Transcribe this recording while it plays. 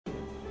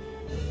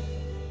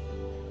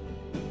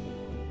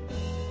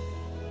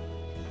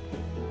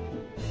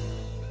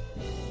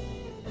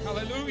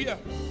Hallelujah.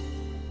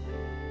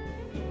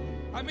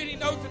 How many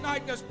know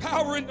tonight there's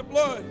power in the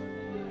blood?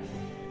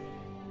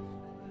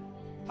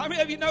 How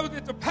many of you know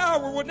that the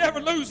power will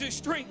never lose its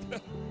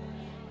strength?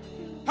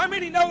 How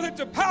many know that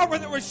the power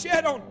that was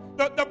shed on,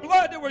 the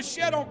blood that was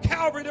shed on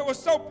Calvary that was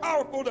so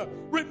powerful to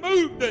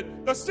remove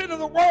the sin of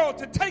the world,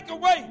 to take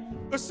away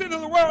the sin of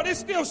the world, is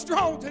still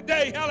strong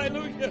today?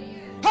 Hallelujah.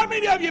 How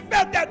many of you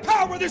felt that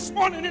power this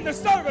morning in the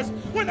service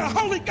when the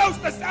Holy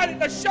Ghost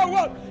decided to show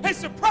up and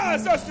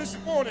surprise us this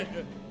morning?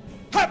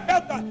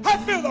 I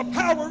feel the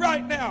power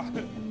right now.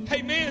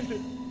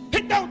 Amen.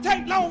 It don't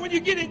take long when you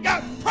get in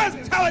God's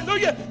presence,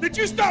 hallelujah, that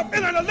you start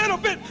feeling a little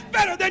bit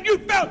better than you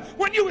felt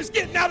when you was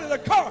getting out of the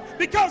car,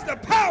 because the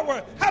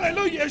power,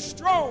 hallelujah, is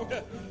strong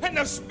and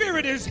the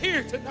Spirit is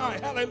here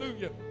tonight.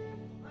 Hallelujah.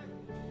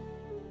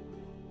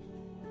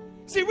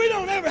 See, we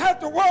don't ever have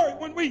to worry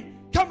when we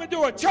come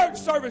into a church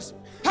service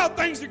how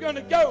things are going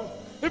to go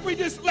if we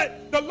just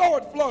let the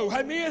Lord flow.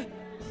 Amen.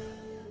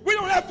 We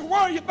don't have to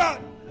worry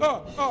about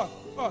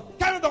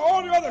kind of the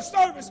order of the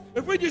service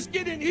if we just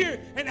get in here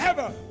and have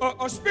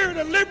a spirit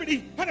of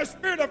liberty and a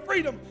spirit of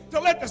freedom to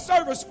let the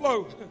service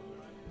flow.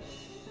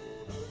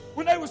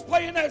 When they was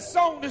playing that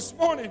song this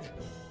morning,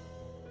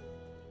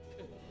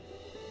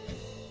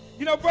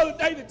 you know, Brother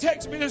David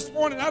texted me this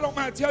morning, I don't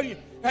mind telling you,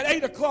 at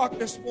 8 o'clock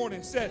this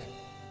morning, said,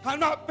 I'm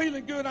not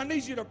feeling good. I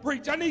need you to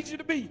preach. I need you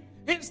to be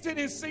instant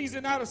in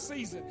season, out of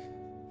season.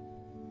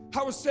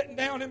 I was sitting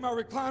down in my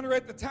recliner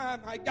at the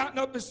time. I had gotten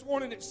up this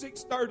morning at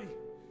 6:30.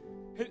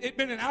 It'd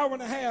been an hour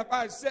and a half.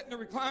 I had sat in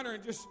the recliner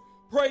and just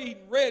prayed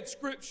and read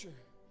scripture.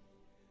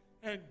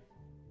 And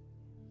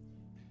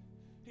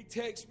he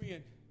texted me,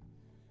 and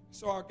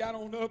so I got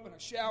on up and I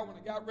showered and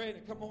I got ready to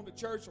come on to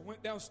church. I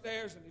went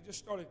downstairs and he just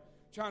started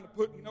trying to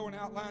put, an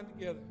outline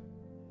together.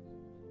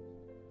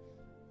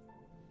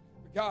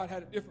 But God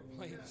had a different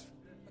plan.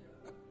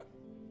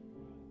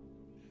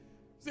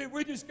 See, if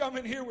we just come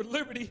in here with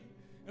liberty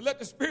and let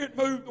the Spirit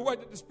move the way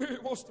that the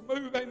Spirit wants to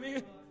move,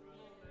 amen,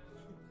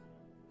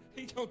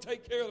 He's going to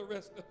take care of the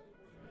rest of it.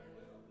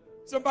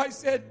 Somebody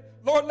said,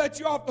 Lord, let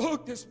you off the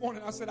hook this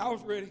morning. I said, I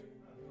was ready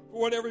for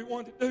whatever He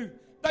wanted to do.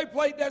 They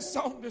played that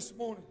song this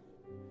morning.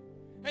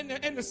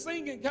 And the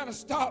singing kind of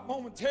stopped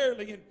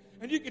momentarily.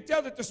 And you could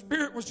tell that the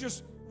Spirit was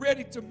just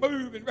ready to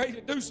move and ready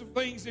to do some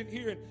things in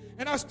here.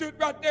 And I stood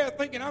right there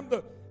thinking,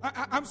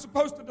 I'm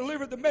supposed to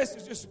deliver the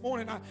message this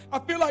morning. I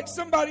feel like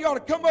somebody ought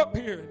to come up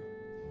here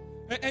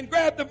and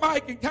grab the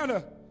mic and kind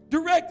of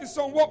direct us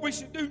on what we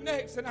should do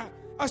next. And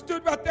I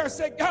stood right there and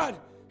said, God,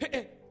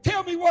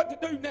 tell me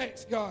what to do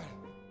next, God.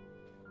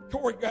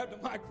 Corey grabbed the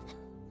microphone.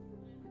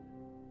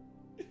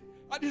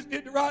 I just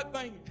did the right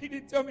thing. He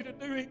didn't tell me to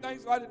do anything,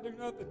 so I didn't do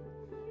nothing.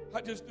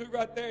 I just stood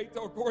right there. He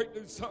told Corey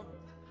to do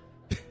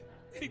something.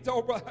 He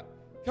told brother,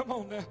 come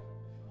on now.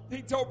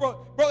 He told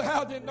Brother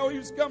Hal didn't know he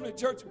was coming to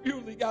church in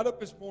Buhl. He got up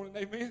this morning,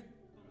 amen.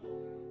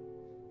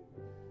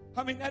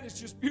 I mean, that is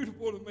just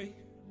beautiful to me.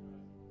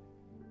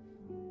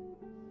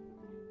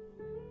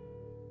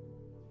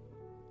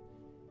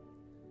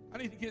 I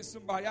need to get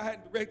somebody. I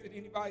hadn't directed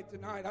anybody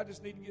tonight. I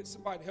just need to get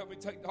somebody to help me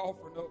take the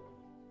offering up.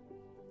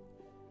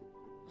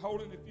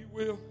 Hold it, if you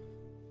will.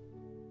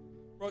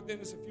 Brother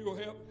Dennis, if you will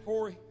help.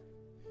 Corey.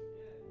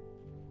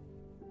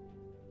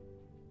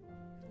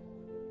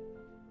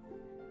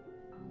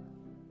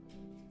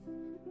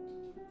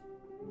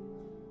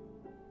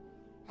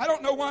 I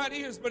don't know why it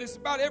is, but it's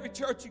about every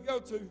church you go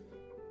to.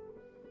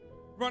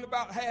 Run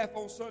about half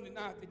on Sunday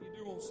night than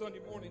you do on Sunday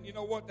morning. You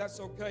know what?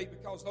 That's okay,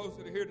 because those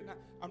that are here tonight,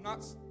 I'm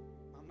not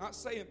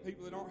saying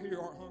people that aren't here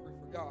aren't hungry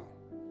for God.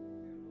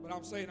 But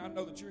I'm saying I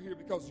know that you're here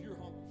because you're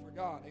hungry for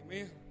God.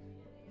 Amen?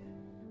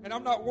 And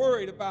I'm not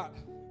worried about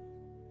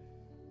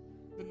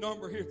the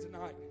number here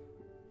tonight,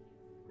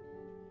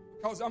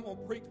 because I'm going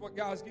to preach what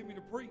God's given me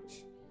to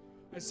preach.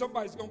 And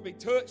somebody's going to be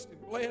touched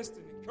and blessed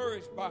and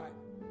encouraged by it,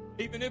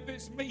 even if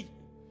it's me.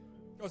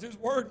 Because His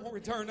word won't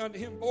return unto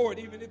Him void,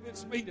 even if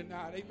it's me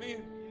tonight.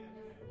 Amen?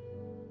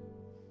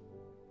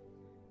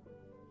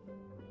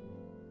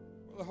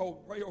 Brother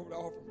Holden, pray over the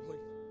offering, please.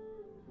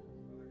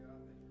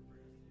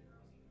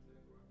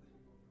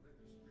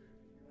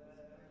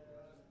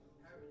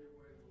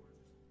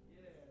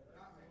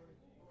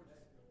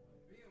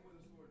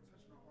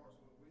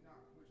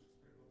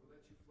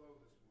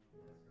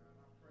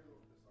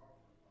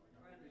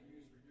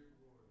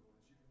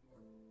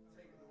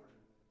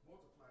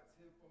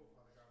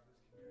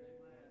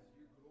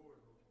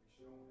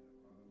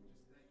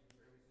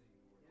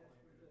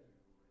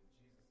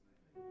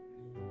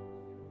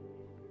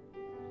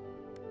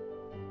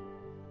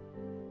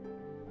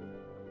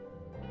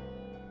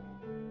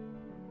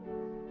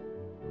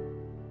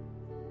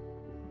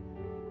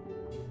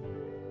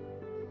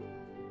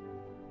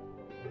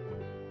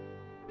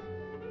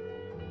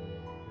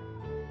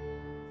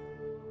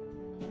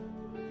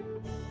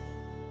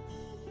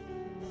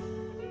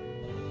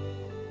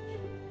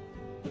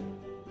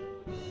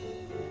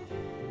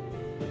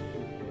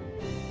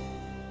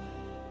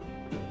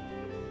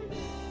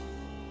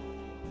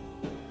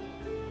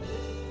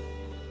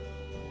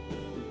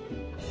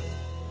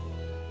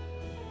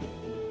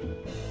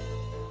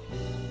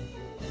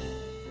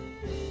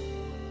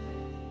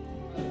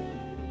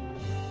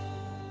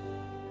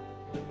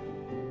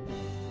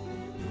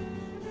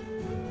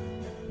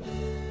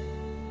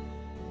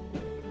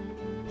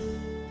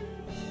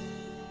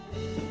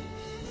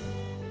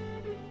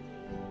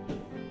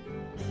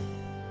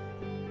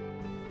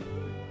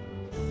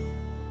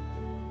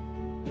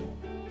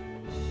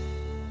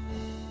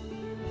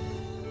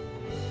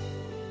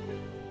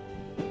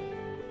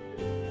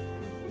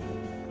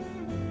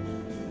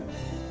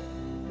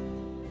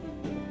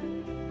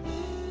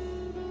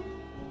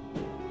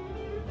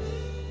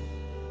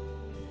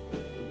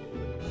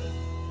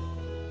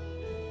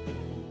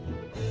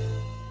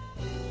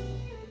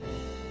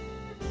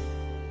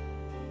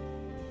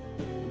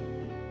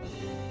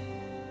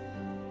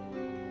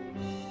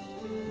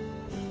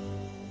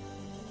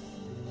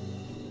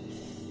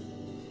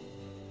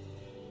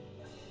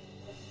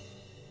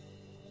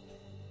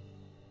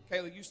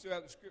 Kayla, you still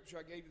have the scripture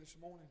I gave you this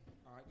morning?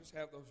 All right, just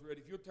have those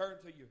ready. If you'll turn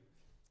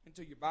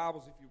into your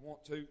Bibles if you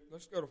want to.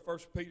 Let's go to 1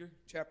 Peter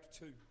chapter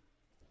 2. And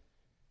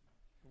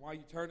while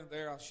you're turning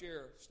there, I'll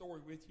share a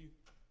story with you.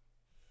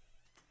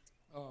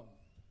 I'm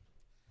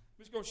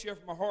just going to share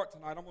from my heart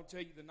tonight. I'm going to tell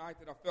you the night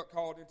that I felt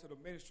called into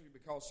the ministry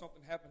because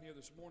something happened here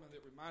this morning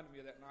that reminded me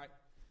of that night.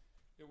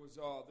 It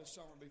was this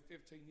summer, it'll be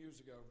 15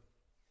 years ago.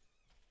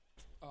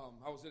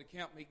 I was at a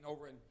camp meeting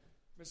over in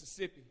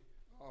Mississippi.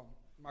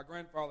 My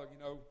grandfather,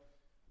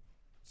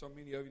 so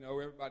many of you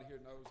know, everybody here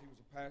knows, he was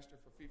a pastor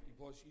for 50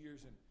 plus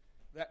years. And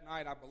that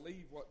night, I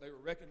believe what they were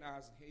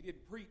recognizing, he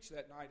didn't preach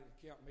that night at the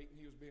camp meeting.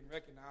 He was being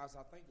recognized,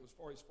 I think it was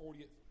for his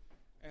 40th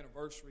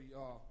anniversary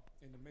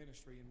in the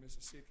ministry in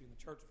Mississippi in the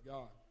Church of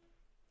God.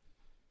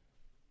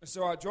 And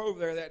so I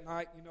drove there that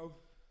night,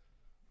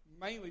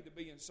 mainly to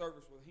be in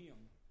service with him,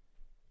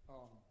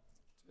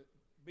 to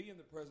be in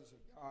the presence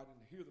of God and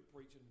to hear the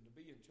preaching and to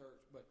be in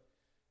church. But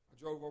I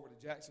drove over to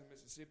Jackson,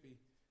 Mississippi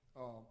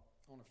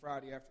on a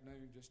Friday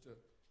afternoon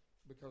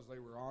because they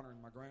were honoring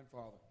my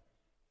grandfather.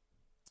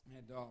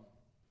 And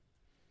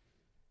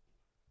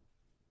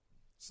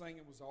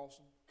singing was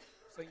awesome.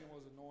 Singing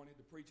was anointed.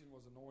 The preaching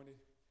was anointed.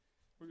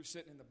 We were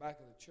sitting in the back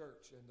of the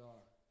church, and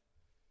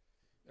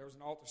there was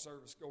an altar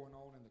service going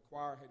on, and the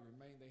choir had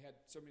remained. They had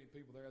so many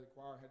people there, the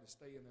choir had to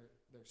stay in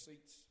their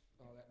seats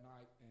that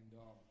night.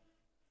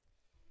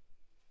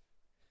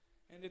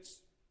 And it's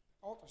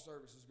altar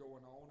service is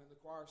going on, and the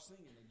choir's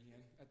singing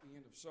again at the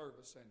end of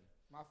service. And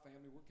my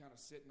family, we're kind of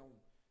sitting on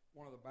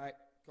one of the back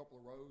couple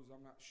of rows,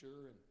 I'm not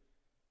sure. And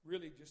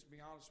really, just to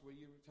be honest with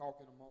you, we're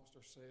talking amongst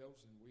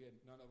ourselves, and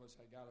none of us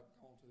had got up and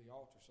gone to the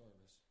altar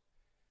service.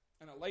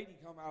 And a lady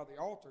come out of the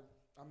out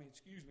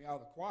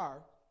of the choir.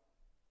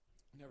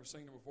 Never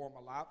seen her before in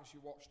my life, and she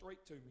walked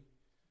straight to me.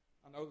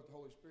 I know that the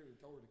Holy Spirit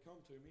had told her to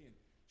come to me, and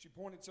she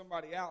pointed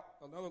somebody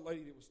out, another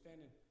lady that was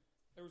standing.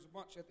 There was a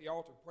bunch at the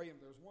altar praying.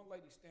 There was one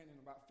lady standing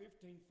about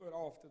 15 foot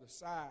off to the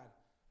side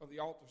of the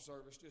altar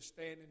service, just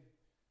standing,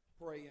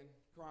 praying,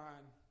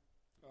 crying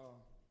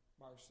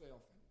by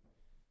herself. And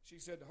she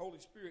said, the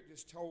Holy Spirit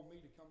just told me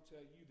to come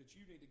tell you that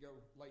you need to go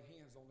lay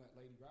hands on that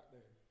lady right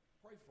there.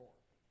 Pray for her.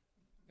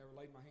 Never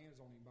laid my hands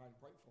on anybody to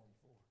pray for him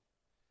before.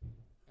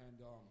 And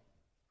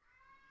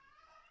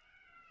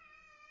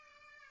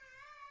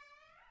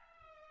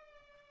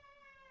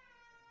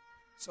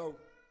so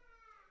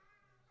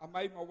I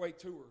made my way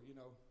to her,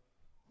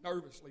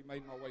 nervously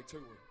made my way to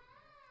her.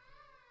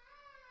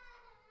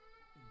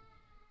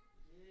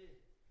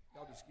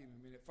 Y'all just give me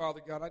a minute.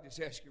 Father God, I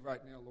just ask you right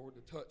now, Lord,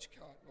 to touch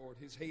God, Lord,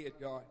 his head,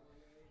 God.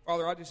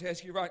 Father, I just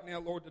ask you right now,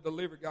 Lord, to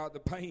deliver, God, the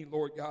pain,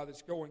 Lord God,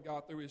 that's going,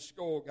 God, through his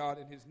skull, God,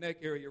 and his neck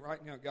area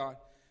right now, God.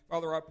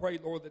 Father, I pray,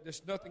 Lord, that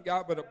there's nothing,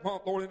 God, but a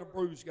bump, Lord, and a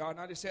bruise, God. And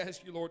I just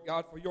ask you, Lord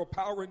God, for your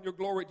power and your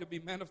glory to be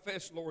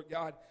manifest, Lord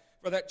God,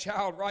 for that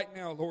child right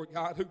now, Lord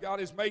God, who God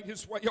has made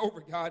his way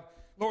over, God,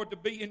 Lord, to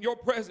be in your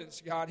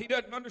presence, God. He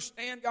doesn't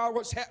understand, God,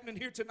 what's happening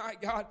here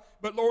tonight, God,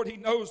 but Lord, he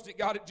knows that,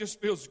 God, it just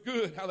feels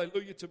good,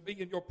 hallelujah, to be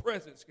in your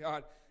presence,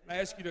 God. And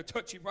I ask you to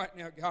touch him right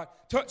now, God.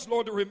 Touch,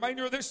 Lord, the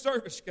remainder of this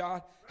service,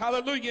 God.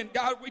 Hallelujah. And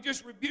God, we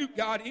just rebuke,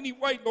 God, any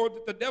way, Lord,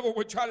 that the devil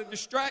would try to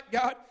distract,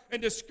 God,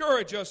 and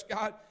discourage us,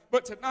 God.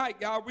 But tonight,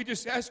 God, we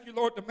just ask you,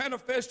 Lord, to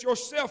manifest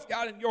yourself,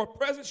 God, in your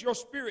presence, your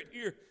spirit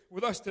here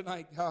with us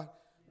tonight, God.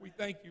 We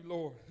thank you,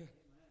 Lord.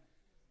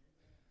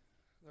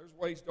 There's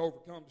ways to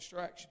overcome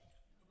distraction.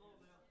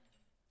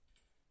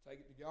 Take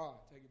it to God.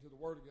 Take it to the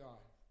Word of God.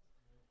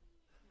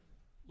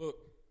 Look.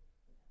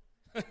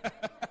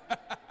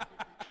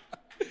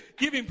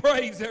 Give him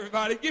praise,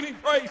 everybody. Give him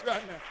praise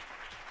right now.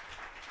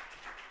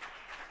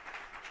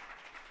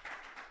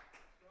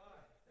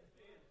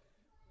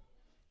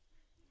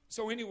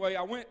 So anyway,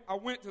 I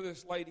went to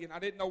this lady, and I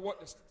didn't know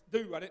what to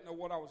do. I didn't know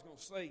what I was going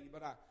to say,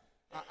 but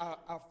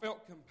I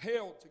felt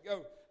compelled to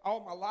go. All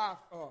my life,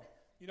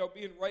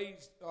 being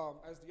raised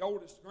as the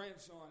oldest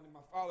grandson, and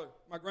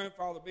my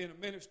grandfather being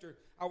a minister,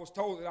 I was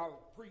told that I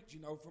would preach.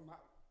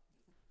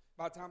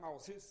 By the time I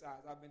was his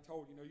size, I've been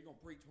told, you're going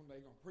to preach one day,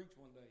 you're going to preach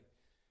one day.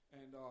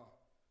 And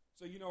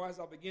so, as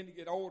I begin to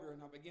get older and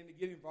I begin to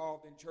get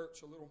involved in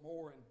church a little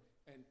more,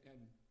 and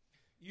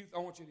youth, I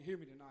want you to hear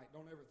me tonight.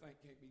 Don't ever think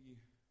it can't be you.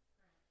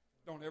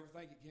 Don't ever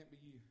think it can't be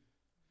you.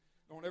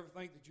 Don't ever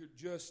think that you're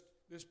just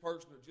this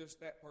person or just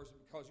that person,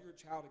 because you're a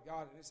child of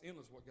God, and it's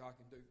endless what God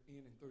can do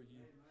in and through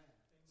you.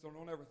 So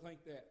don't ever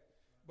think that.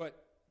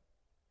 But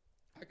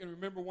I can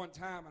remember one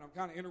time, and I'm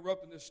kind of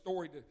interrupting this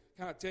story to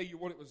kind of tell you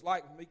what it was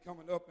like with me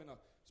coming up in a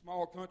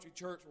small country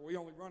church where we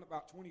only run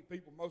about 20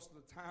 people most of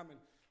the time, and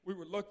we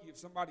were lucky if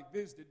somebody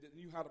visited that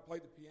knew how to play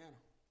the piano.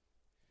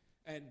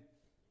 And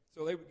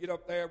so they would get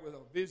up there with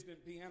a visiting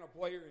piano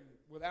player and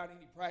without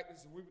any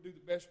practice, and we would do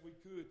the best we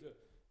could to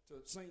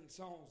sing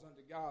songs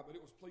unto God, but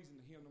it was pleasing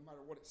to him no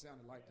matter what it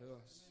sounded like to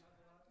us.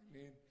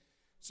 Amen.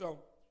 So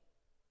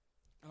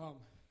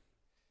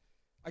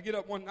I get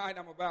up one night,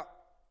 I'm about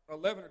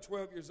 11 or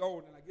 12 years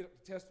old, and I get up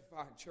to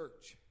testify in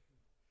church.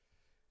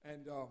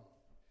 And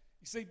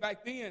you see,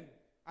 back then,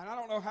 and I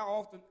don't know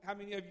how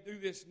many of you do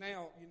this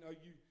now, you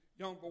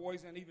young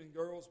boys and even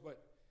girls, but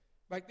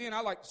Back then,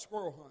 I liked to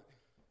squirrel hunt.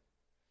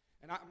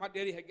 And my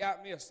daddy had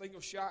got me a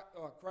single-shot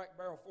crack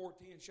barrel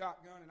 410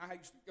 shotgun, and I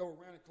used to go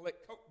around and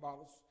collect Coke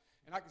bottles.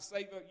 And I could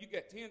save up, you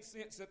get 10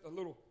 cents at the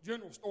little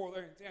general store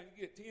there in town.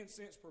 You get 10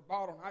 cents per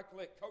bottle, and I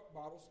collect Coke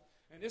bottles.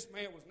 And this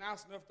man was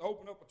nice enough to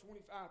open up a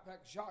 25-pack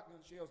of shotgun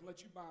shells and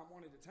let you buy them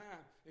one at a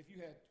time if you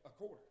had a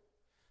quarter.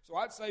 So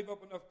I'd save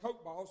up enough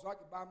Coke bottles so I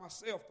could buy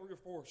myself 3 or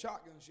 4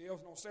 shotgun shells.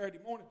 And on Saturday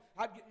morning,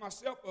 I'd get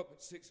myself up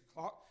at 6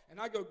 o'clock, and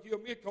I'd go kill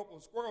me a couple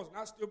of squirrels, and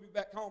I'd still be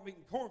back home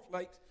eating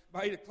cornflakes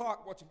by 8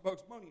 o'clock watching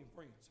Bugs Bunny and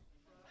Friends.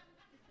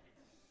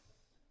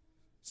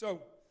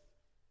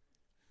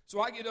 So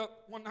I get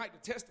up one night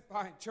to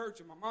testify in church,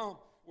 and my mom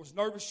was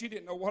nervous. She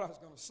didn't know what I was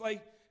going to say.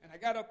 And I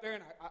got up there,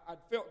 and I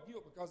felt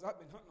guilt because I'd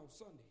been hunting on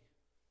Sunday.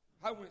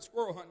 I went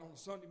squirrel hunting on a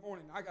Sunday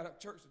morning, and I got up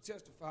to church to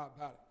testify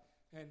about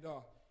it.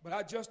 But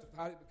I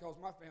justified it because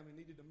my family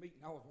needed a meeting.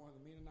 I was one of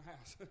the men in the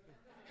house.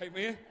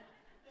 Amen?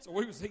 So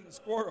we was eating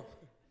squirrel.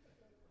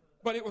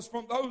 But it was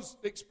from those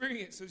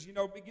experiences,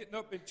 me getting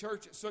up in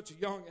church at such a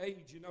young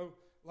age,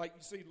 like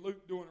you see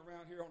Luke doing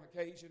around here on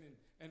occasion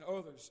and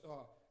others,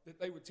 that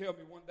they would tell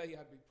me one day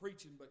I'd be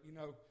preaching. But,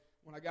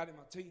 when I got in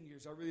my teen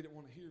years, I really didn't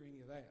want to hear any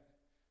of that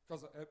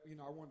because,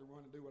 I wanted to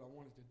run and do what I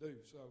wanted to do.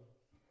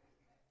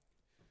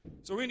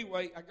 So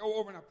anyway, I go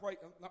over and I pray.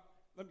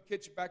 Let me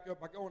catch you back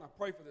up. I go and I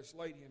pray for this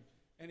lady,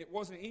 and it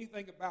wasn't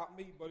anything about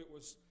me, but it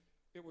was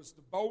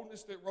the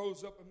boldness that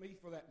rose up in me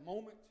for that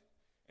moment.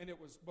 And it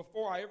was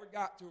before I ever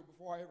got to her,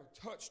 before I ever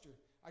touched her,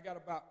 I got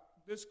about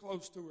this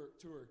close to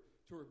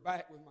her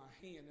back with my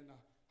hand, and the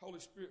Holy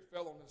Spirit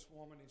fell on this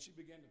woman, and she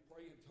began to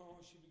pray in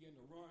tongues. She began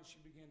to run. She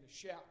began to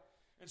shout.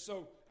 And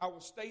so I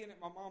was staying at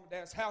my mom and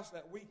dad's house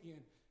that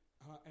weekend,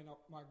 and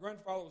my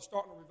grandfather was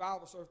starting a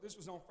revival service. This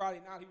was on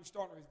Friday night. He was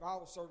starting a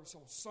revival service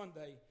on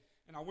Sunday,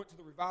 and I went to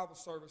the revival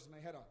service, and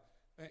they had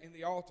in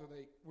the altar,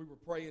 we were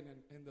praying,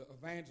 and the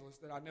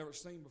evangelist that I'd never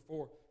seen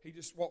before, he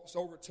just walks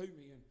over to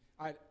me, and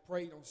I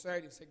prayed on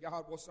Saturday and said,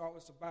 God, what's all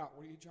this about?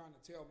 What are you trying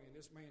to tell me? And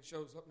this man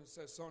shows up and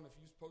says, son, if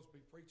you're supposed to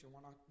be preaching, why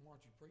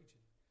aren't you preaching?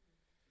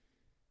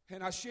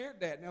 And I shared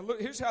that. Now,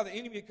 look, here's how the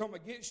enemy had come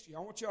against you. I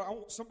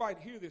want somebody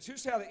to hear this.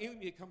 Here's how the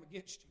enemy had come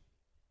against you.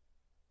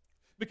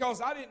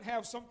 Because I didn't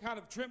have some kind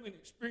of trembling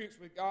experience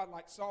with God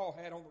like Saul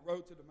had on the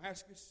road to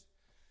Damascus.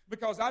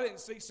 Because I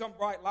didn't see some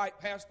bright light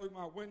pass through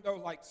my window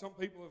like some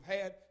people have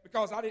had.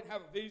 Because I didn't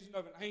have a vision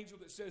of an angel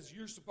that says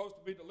you're supposed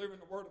to be delivering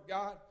the word of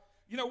God.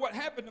 What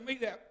happened to me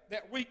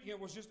that weekend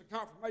was just a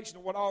confirmation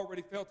of what I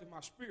already felt in my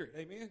spirit.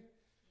 Amen?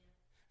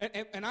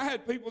 And I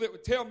had people that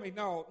would tell me,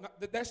 no,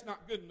 that's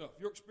not good enough.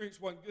 Your experience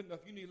wasn't good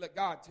enough. You need to let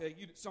God tell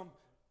you that some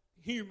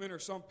human or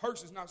some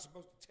person is not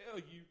supposed to tell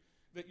you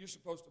that you're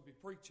supposed to be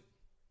preaching.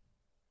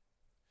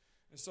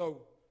 And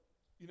so,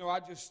 I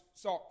just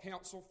sought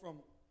counsel from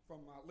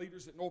my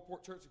leaders at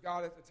Northport Church of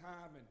God at the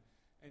time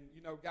and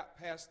got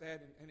past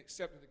that and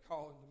accepted the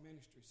call into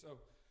ministry. So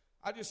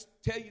I just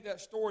tell you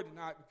that story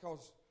tonight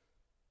because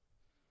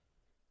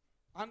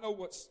I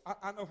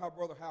know how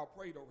Brother Hal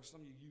prayed over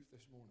some of you youth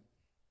this morning.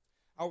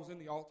 I was in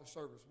the altar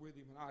service with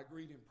him, and I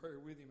agreed in prayer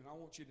with him, and I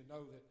want you to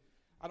know that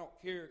I don't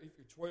care if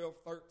you're 12,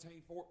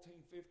 13, 14,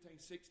 15,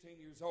 16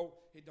 years old.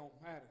 It don't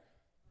matter.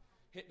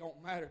 It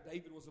don't matter.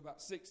 David was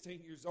about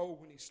 16 years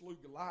old when he slew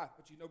Goliath,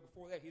 but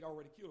before that, he'd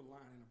already killed a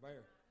lion and a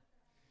bear.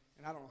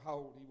 And I don't know how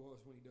old he was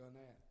when he done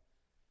that.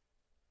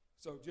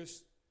 So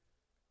just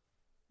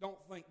don't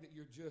think that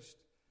you're just,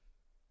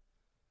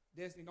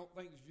 Destiny, don't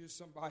think you're just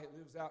somebody that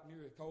lives out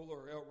near Ecola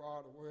or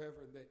Elrod or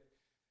wherever that,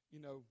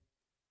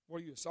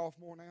 what are you, a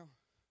sophomore now?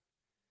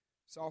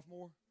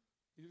 Sophomore?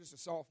 You're just a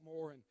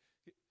sophomore, and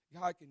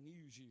God can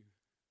use you.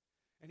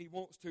 And He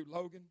wants to.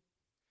 Logan,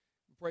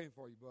 I'm praying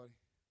for you, buddy.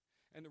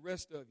 And the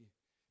rest of you,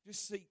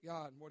 just seek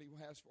God and what He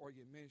has for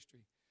you in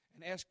ministry.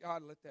 And ask God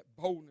to let that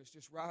boldness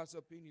just rise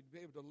up in you to be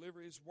able to deliver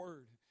His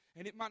word.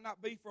 And it might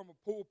not be from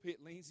a pulpit,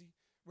 Lindsay.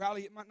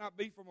 Riley, it might not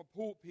be from a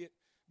pulpit.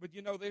 But,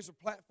 there's a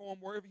platform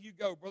wherever you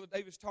go. Brother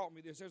Davis taught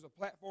me this. There's a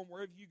platform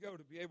wherever you go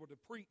to be able to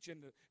preach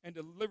and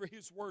deliver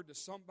His word to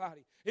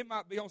somebody. It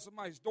might be on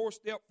somebody's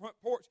doorstep, front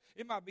porch.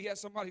 It might be at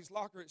somebody's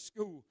locker at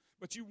school.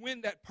 But you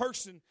win that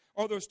person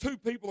or those two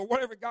people or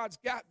whatever God's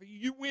got for you.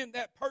 You win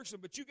that person.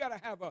 But you got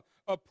to have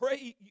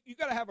you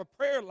got to have a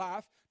prayer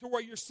life to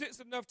where you're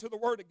sensitive enough to the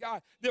Word of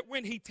God that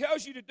when He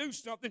tells you to do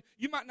something,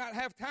 you might not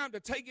have time to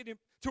take it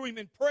to Him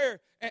in prayer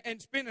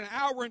and spend an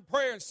hour in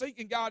prayer and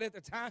seeking God at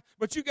the time.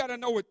 But you got to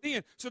know it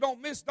then. So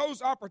don't miss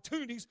those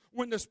opportunities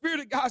when the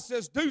Spirit of God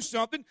says do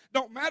something.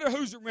 Don't matter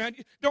who's around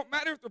you. Don't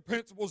matter if the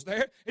principal's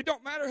there. It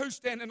don't matter who's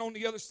standing on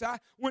the other side.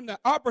 When the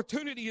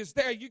opportunity is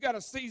there, you got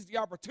to seize the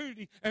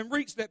opportunity and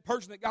reach that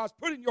person that God's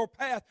put in your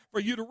path for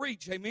you to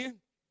reach. Amen?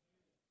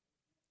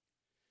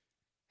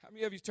 How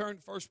many of you turned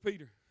to 1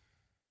 Peter?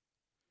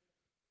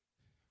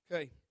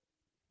 Okay.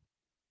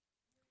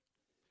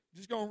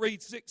 Just going to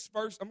read 6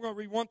 first. I'm going to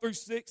read 1 through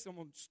 6. I'm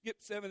going to skip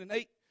 7 and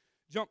 8,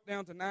 jump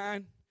down to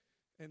 9,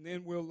 and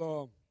then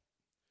we'll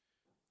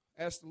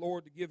ask the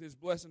Lord to give His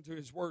blessing to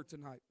His word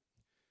tonight.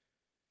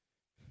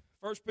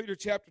 1 Peter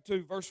chapter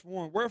 2, verse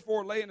 1.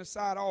 Wherefore, laying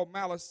aside all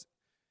malice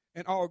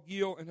and all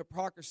guile and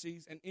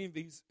hypocrisies and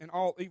envies and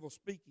all evil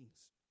speakings.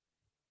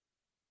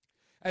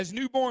 As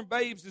newborn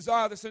babes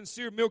desire the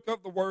sincere milk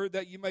of the word,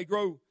 that ye may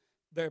grow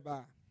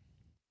thereby.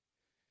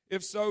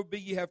 If so be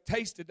ye have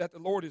tasted that the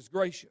Lord is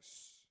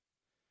gracious.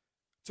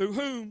 To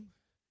whom,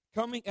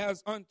 coming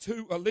as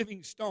unto a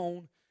living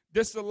stone,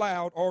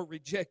 disallowed or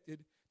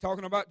rejected,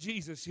 talking about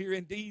Jesus here,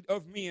 indeed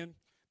of men,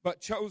 but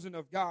chosen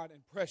of God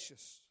and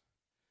precious.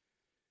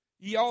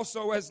 Ye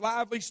also as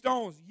lively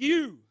stones,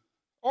 you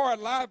are a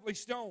lively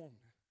stone,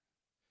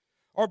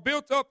 are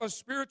built up a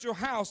spiritual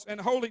house and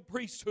holy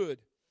priesthood,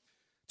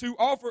 to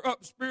offer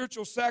up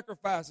spiritual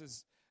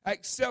sacrifices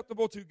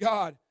acceptable to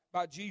God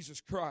by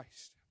Jesus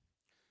Christ.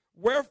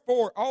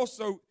 Wherefore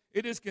also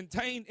it is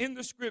contained in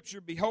the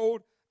Scripture,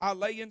 behold, I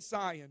lay in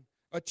Zion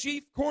a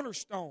chief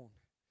cornerstone,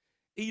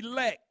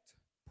 elect,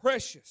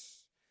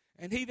 precious,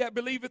 and he that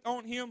believeth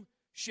on him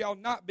shall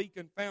not be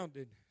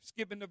confounded.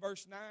 Skipping to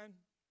verse 9.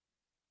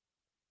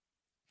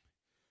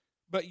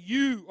 But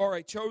you are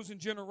a chosen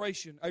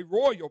generation, a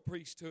royal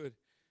priesthood,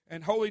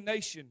 and holy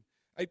nation,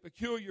 a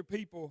peculiar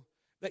people,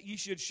 that ye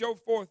should show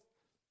forth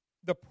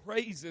the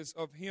praises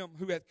of him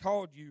who hath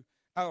called you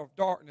out of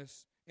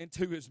darkness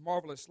into his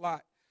marvelous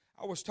light.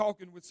 I was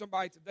talking with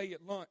somebody today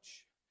at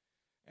lunch,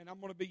 and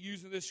I'm going to be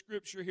using this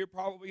scripture here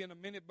probably in a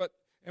minute,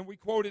 and we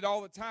quote it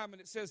all the time,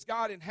 and it says,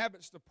 God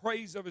inhabits the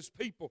praise of his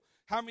people.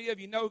 How many of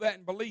you know that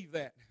and believe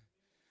that?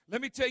 Let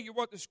me tell you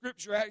what the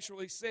scripture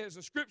actually says.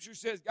 The scripture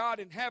says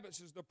God inhabits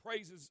the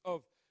praises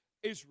of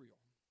Israel.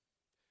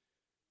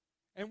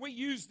 And we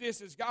use this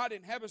as God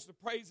inhabits the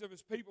praise of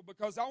his people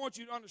because I want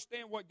you to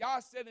understand what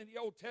God said in the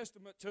Old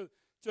Testament to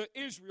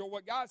Israel,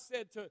 what God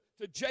said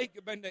to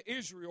Jacob and to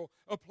Israel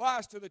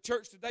applies to the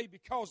church today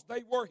because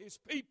they were his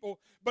people.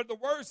 But the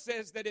word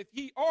says that if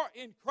ye are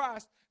in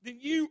Christ, then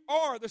you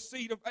are the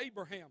seed of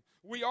Abraham.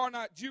 We are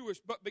not Jewish,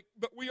 but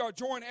we are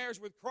joint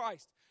heirs with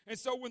Christ. And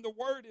so when the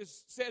word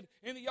is said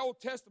in the Old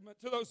Testament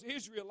to those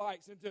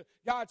Israelites and to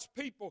God's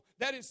people,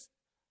 that is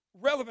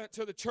relevant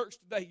to the church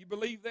today. You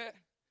believe that?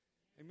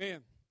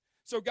 Amen.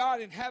 So God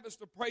inhabits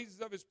the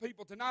praises of his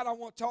people. Tonight I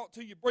want to talk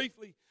to you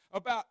briefly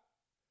about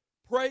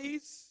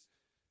praise.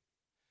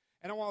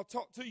 And I want to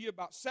talk to you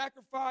about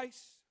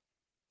sacrifice.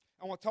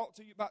 I want to talk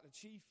to you about the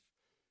chief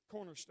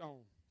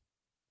cornerstone.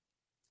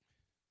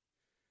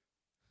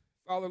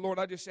 Father, Lord,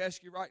 I just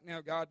ask you right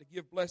now, God, to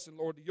give blessing,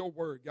 Lord, to your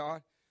word,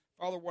 God.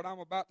 Father, what I'm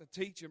about to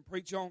teach and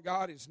preach on,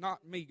 God, is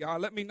not me,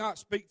 God. Let me not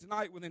speak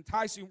tonight with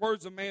enticing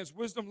words of man's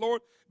wisdom,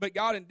 Lord, but,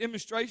 God, in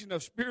demonstration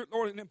of spirit,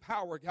 Lord, and in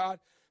power, God.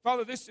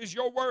 Father, this is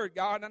your word,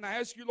 God, and I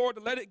ask you, Lord,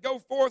 to let it go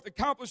forth,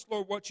 accomplish,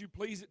 Lord, what you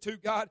please it to,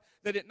 God,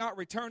 that it not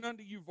return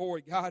unto you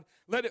void, God.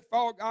 Let it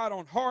fall, God,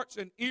 on hearts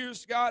and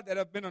ears, God, that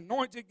have been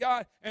anointed,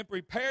 God, and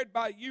prepared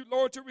by you,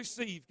 Lord, to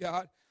receive,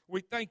 God.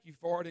 We thank you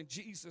for it in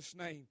Jesus'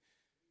 name.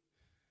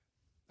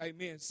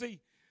 Amen. See,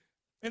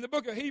 in the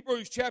book of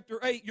Hebrews chapter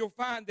 8, you'll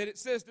find that it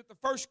says that the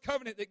first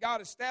covenant that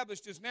God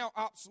established is now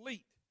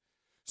obsolete.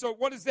 So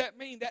what does that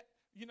mean?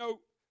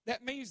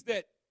 That means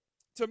that,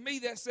 to me,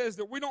 that says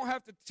that we don't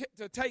have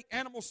to take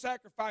animal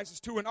sacrifices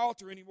to an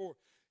altar anymore.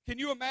 Can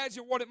you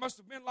imagine what it must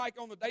have been like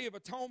on the Day of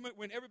Atonement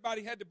when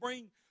everybody had to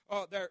bring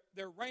their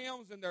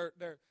rams and their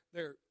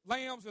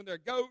lambs and their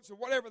goats or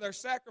whatever their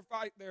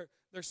sacrifice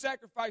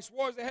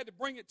was? They had to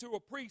bring it to a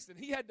priest, and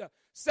he had to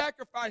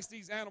sacrifice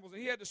these animals,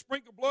 and he had to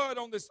sprinkle blood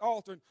on this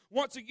altar. And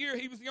once a year,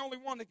 he was the only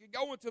one that could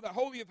go into the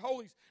Holy of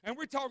Holies, and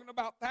we're talking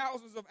about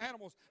thousands of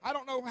animals. I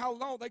don't know how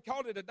long they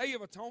called it a Day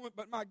of Atonement,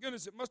 but my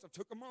goodness, it must have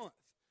took a month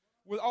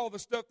with all the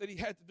stuff that he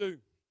had to do.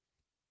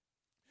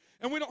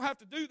 And we don't have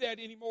to do that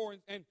anymore.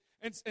 And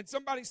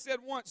somebody said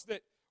once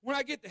that when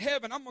I get to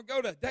heaven, I'm going to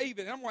go to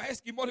David, and I'm going to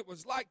ask him what it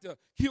was like to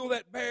kill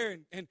that bear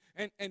and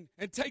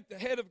take the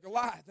head of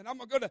Goliath. And I'm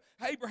going to go to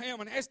Abraham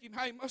and ask him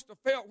how he must have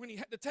felt when he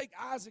had to take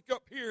Isaac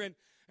up here.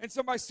 And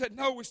somebody said,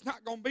 no, it's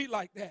not going to be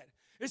like that.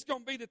 It's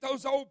going to be that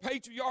those old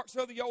patriarchs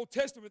of the Old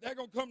Testament, they're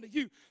going to come to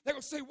you. They're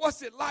going to say,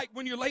 what's it like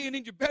when you're laying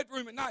in your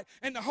bedroom at night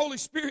and the Holy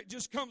Spirit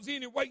just comes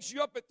in and wakes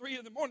you up at 3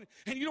 in the morning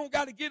and you don't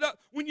got to get up.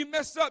 When you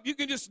mess up, you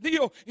can just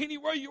kneel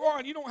anywhere you are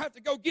and you don't have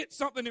to go get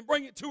something and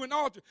bring it to an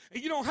altar.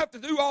 And you don't have to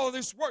do all of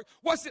this work.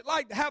 What's it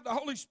like to have the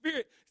Holy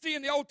Spirit? See,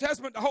 in the Old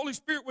Testament, the Holy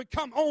Spirit would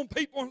come on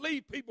people and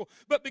leave people.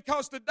 But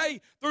because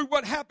today, through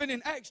what happened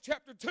in Acts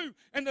chapter 2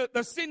 and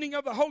the sending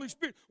of the Holy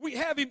Spirit, we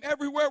have him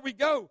everywhere we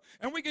go.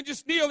 And we can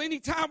just kneel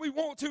anytime we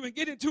want to and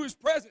get into his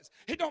presence.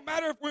 It don't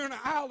matter if we're in an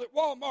aisle at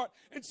Walmart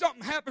and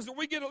something happens and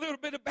we get a little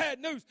bit of bad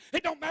news.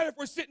 It don't matter if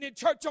we're sitting in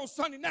church on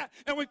Sunday night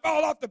and we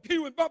fall off the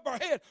pew and bump our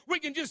head. We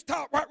can just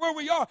stop right where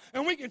we are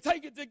and we can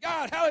take it to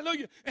God.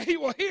 Hallelujah. And he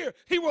will hear,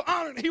 he will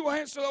honor, and he will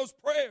answer those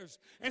prayers.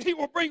 And he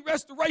will bring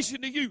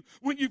restoration to you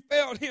when you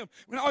failed him.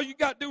 When all you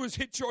got to do is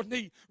hit your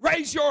knee.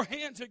 Raise your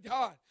hand to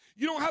God.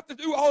 You don't have to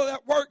do all of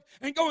that work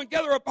and go and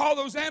gather up all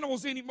those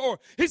animals anymore.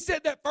 He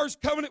said that first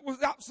covenant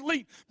was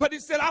obsolete, but he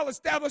said, I'll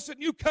establish a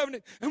new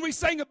covenant. And we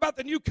sang about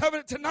the new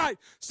covenant tonight.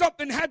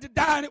 Something had to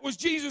die, and it was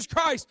Jesus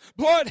Christ.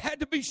 Blood had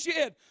to be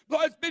shed.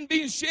 Blood's been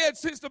being shed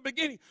since the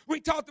beginning.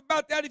 We talked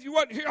about that if you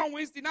wasn't here on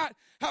Wednesday night,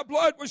 how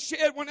blood was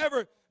shed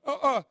whenever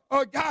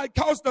God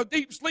caused a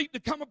deep sleep to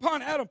come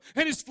upon Adam,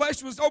 and his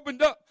flesh was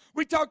opened up.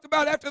 We talked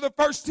about after the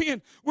first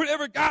 10,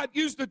 whenever God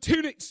used the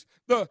tunics,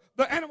 the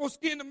animal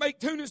skin to make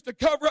tunics to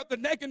cover up the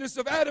nakedness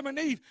of Adam and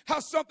Eve, how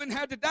something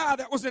had to die.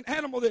 That was an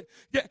animal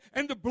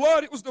and the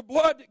blood, it was the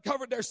blood that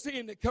covered their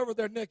sin, that covered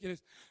their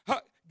nakedness.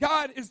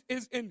 God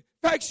is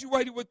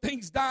infatuated with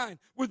things dying,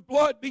 with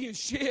blood being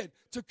shed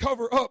to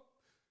cover up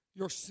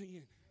your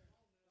sin,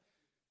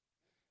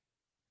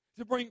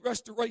 to bring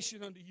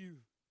restoration unto you.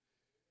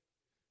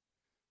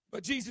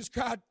 But Jesus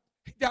Christ,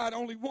 he died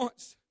only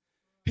once.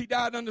 He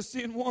died unto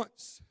sin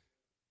once.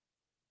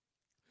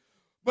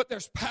 But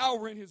there's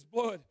power in his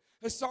blood.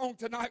 The song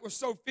tonight was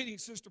so fitting,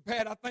 Sister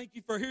Pat. I thank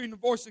you for hearing the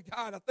voice of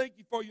God. I thank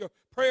you for your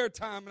prayer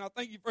time, and I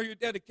thank you for your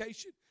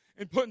dedication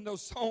in putting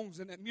those songs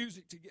and that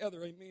music together.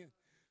 Amen.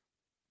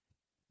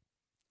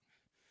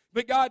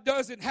 But God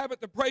does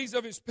inhabit the praise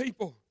of his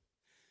people.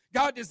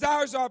 God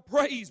desires our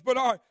praise, but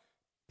our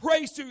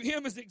praise to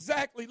him is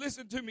exactly,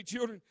 listen to me,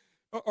 children,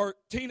 or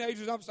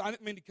teenagers. I'm sorry, I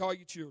didn't mean to call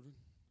you children.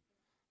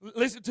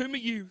 Listen to me,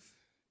 youth.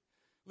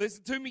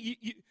 Listen to me,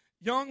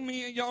 young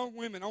men, young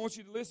women. I want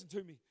you to listen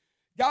to me.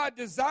 God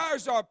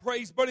desires our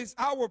praise, but it's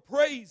our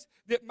praise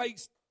that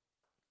makes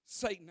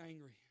Satan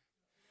angry.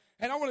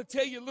 And I want to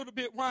tell you a little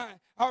bit why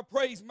our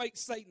praise makes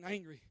Satan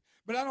angry.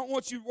 But I don't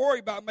want you to worry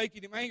about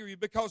making him angry,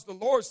 because the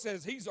Lord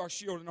says he's our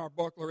shield and our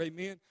buckler.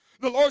 Amen.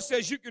 The Lord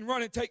says you can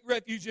run and take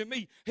refuge in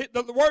me.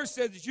 The word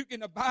says that you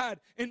can abide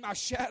in my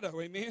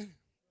shadow. Amen.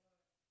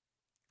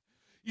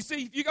 You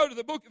see, if you go to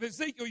the book of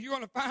Ezekiel, you're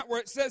going to find where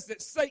it says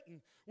that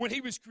Satan, when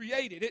he was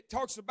created, it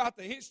talks about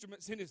the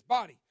instruments in his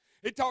body.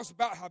 It talks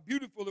about how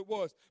beautiful it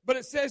was. But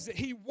it says that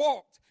he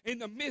walked in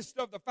the midst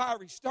of the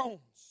fiery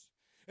stones.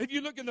 If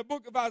you look in the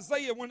book of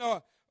Isaiah, when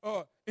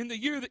in the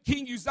year that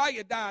King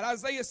Uzziah died,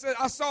 Isaiah said,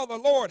 I saw the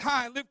Lord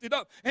high and lifted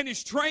up, and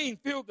his train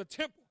filled the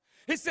temple.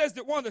 It says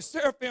that one of the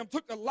seraphim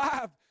took a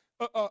live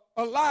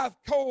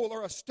coal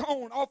or a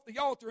stone off the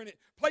altar, and it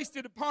placed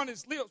it upon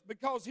his lips,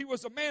 because he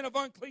was a man of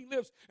unclean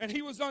lips, and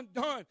he was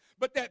undone,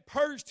 but that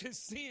purged his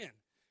sin.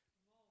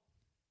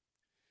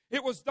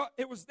 It was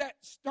that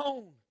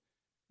stone.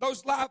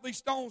 Those lively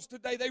stones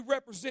today, they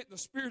represent the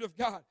Spirit of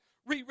God.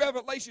 Read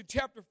Revelation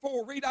chapter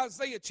 4. Read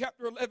Isaiah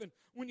chapter 11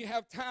 when you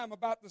have time,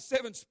 about the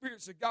 7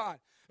 spirits of God,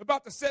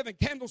 about the 7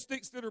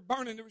 candlesticks that are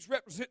burning, that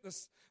represent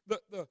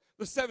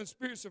the 7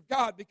 spirits of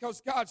God,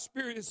 because God's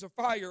Spirit is a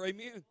fire.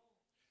 Amen.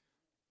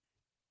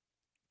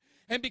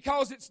 And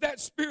because it's that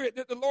Spirit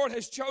that the Lord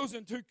has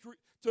chosen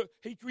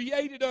He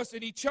created us,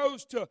 and He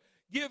chose to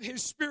give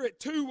His Spirit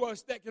to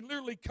us that can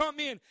literally come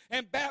in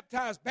and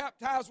baptize.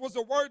 Baptize was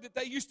a word that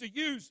they used to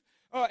use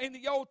in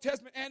the Old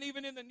Testament and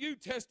even in the New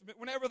Testament.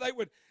 Whenever they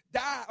would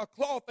dye a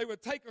cloth, they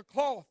would take a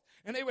cloth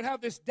and they would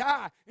have this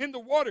dye in the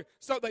water.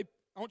 So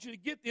I want you to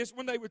get this,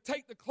 when they would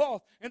take the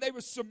cloth and they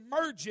would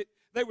submerge it,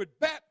 they would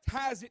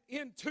baptize it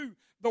into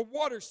the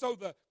water. So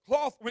the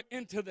cloth went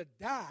into the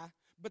dye,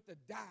 but the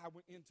dye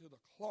went into the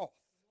cloth.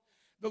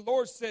 The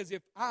Lord says,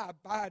 if I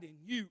abide in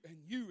you and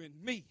you in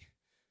me.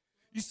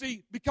 You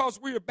see, because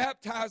we are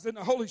baptized in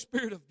the Holy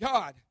Spirit of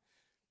God,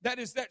 that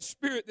is that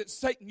Spirit that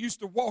Satan used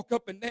to walk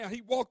up and down.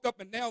 He walked up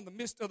and down in the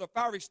midst of the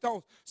fiery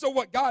stones. So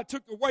what God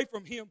took away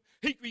from him,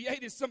 he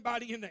created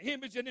somebody in the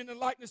image and in the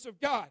likeness of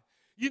God.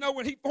 You know,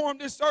 when he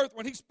formed this earth,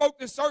 when he spoke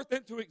this earth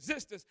into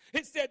existence,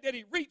 it said that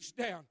he reached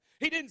down.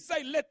 He didn't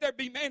say, let there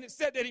be man. It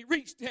said that he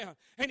reached down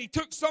and he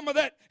took some of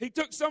that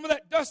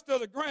dust of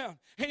the ground,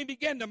 and he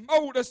began to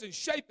mold us and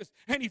shape us,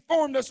 and he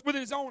formed us with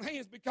his own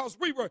hands, because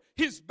we were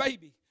his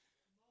baby.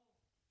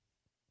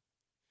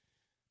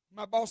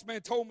 My boss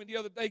man told me the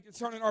other day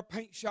concerning our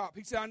paint shop.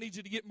 He said, I need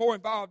you to get more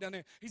involved down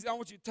there. He said, I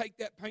want you to take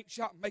that paint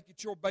shop and make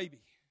it your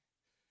baby.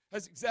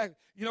 That's exactly,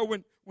 you know,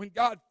 when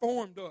God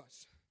formed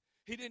us,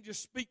 he didn't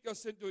just speak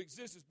us into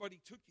existence, but he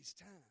took his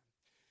time.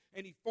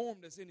 And he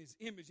formed us in his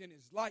image and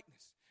his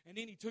likeness. And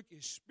then he took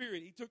his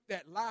Spirit. He took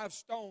that live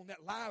stone,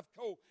 that live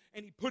coal,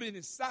 and he put it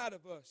inside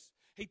of us.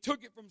 He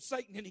took it from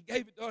Satan and he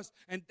gave it to us.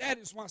 And that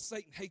is why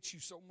Satan hates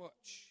you so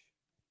much.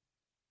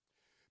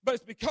 But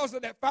it's because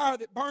of that fire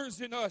that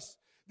burns in us,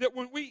 that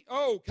when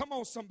come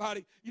on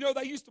somebody. You know,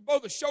 they used to blow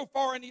the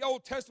shofar in the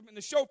Old Testament, and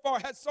the shofar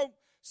had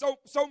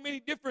so many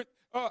different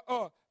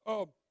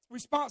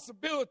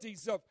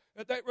responsibilities.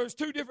 There's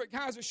 2 different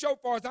kinds of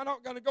shofars. I'm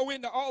not going to go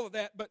into all of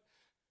that, but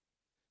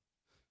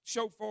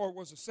shofar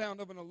was the sound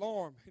of an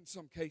alarm in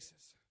some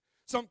cases.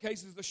 Some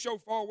cases the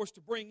shofar was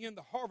to bring in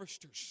the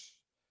harvesters.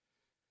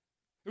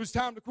 It was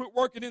time to quit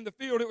working in the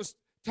field. It was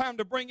time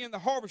to bring in the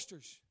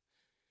harvesters.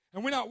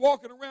 And we're not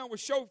walking around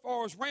with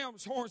shofars,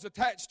 ram's horns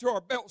attached to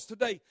our belts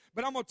today.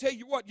 But I'm going to tell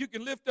you what, you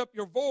can lift up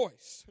your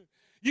voice.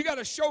 You got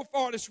a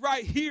shofar that's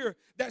right here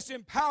that's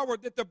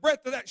empowered, that the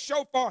breath of that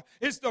shofar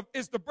is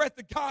the breath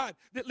of God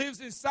that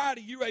lives inside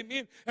of you,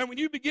 amen. And when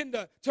you begin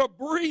to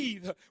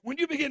breathe, when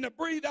you begin to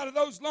breathe out of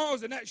those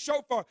lungs and that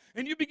shofar,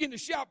 and you begin to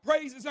shout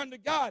praises unto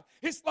God,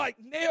 it's like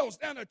nails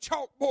down a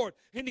chalkboard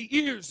in the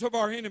ears of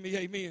our enemy,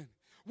 amen.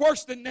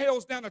 worse than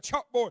nails down a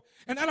chalkboard.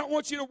 And I don't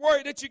want you to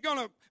worry that you're going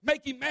to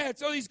make him mad,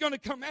 so he's going to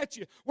come at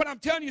you. What I'm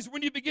telling you is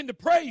when you begin to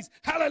praise,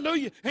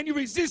 hallelujah, and you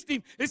resist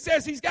him, it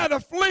says he's got to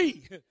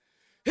flee.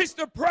 It's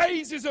the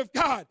praises of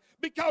God,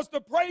 because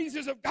the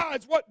praises of God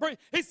is what brings.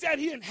 It said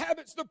he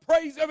inhabits the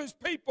praise of his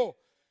people.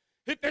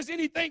 If there's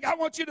anything I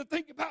want you to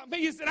think about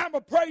me is that I'm a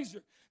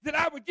praiser, that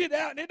I would get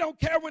out and it don't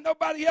care when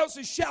nobody else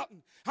is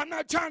shouting. I'm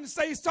not trying to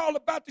say it's all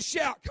about the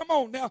shout. Come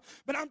on now.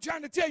 But I'm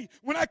trying to tell you,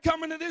 when I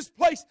come into this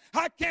place,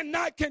 I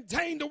cannot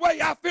contain the way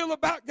I feel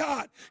about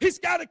God. It's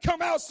got to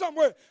come out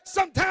somewhere.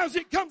 Sometimes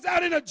it comes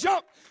out in a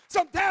jump.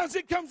 Sometimes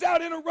it comes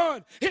out in a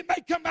run. It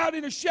may come out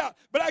in a shout,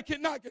 but I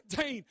cannot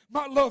contain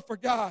my love for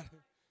God.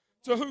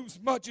 To whom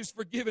much is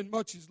forgiven,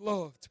 much is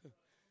loved.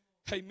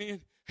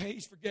 Amen. Hey,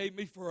 he's forgave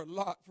me for a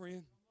lot,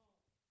 friend.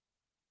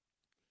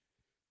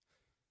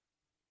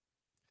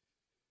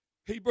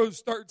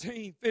 Hebrews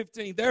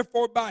 13:15.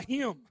 Therefore, by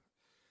him,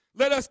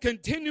 let us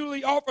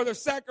continually offer the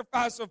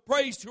sacrifice of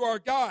praise to our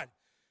God.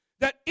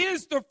 That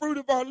is the fruit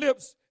of our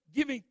lips,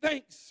 giving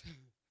thanks.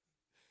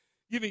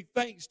 Giving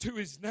thanks to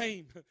his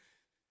name.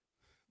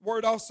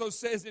 Word also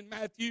says in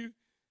Matthew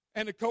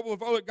and a couple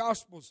of other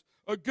gospels,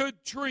 a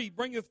good tree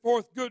bringeth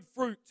forth good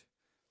fruit,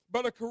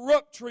 but a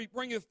corrupt tree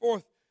bringeth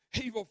forth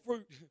evil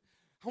fruit.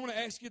 I want to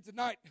ask you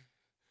tonight,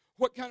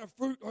 what kind of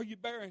fruit are you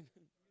bearing?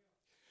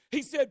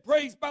 He said,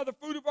 praise by the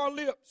fruit of our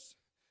lips.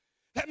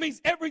 That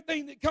means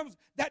everything that comes,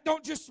 that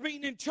don't just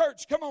mean in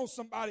church. Come on,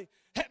 somebody.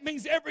 That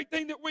means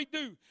everything that we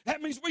do.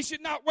 That means we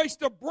should not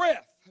waste a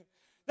breath.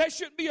 That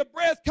shouldn't be a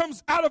breath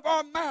comes out of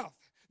our mouth,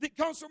 that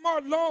comes from our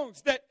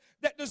lungs, that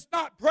does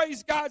not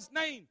praise God's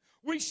name.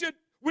 We should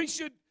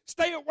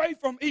stay away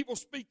from evil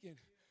speaking.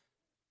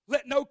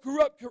 Let no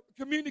corrupt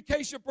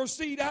communication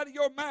proceed out of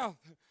your mouth.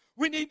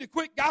 We need to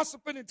quit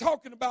gossiping and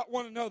talking about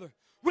one another.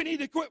 We need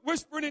to quit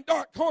whispering in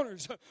dark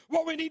corners.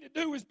 What we need to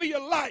do is be a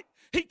light.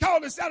 He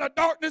called us out of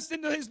darkness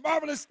into his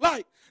marvelous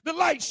light. The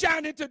light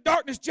shined into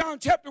darkness, John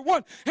chapter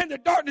 1, and the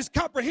darkness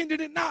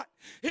comprehended it not.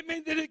 It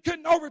means that it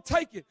couldn't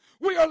overtake it.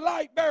 We are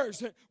light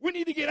bearers. We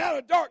need to get out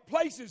of dark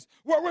places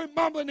where we're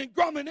mumbling and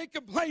grumbling and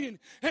complaining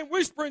and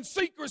whispering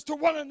secrets to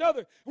one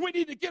another. We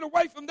need to get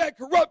away from that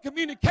corrupt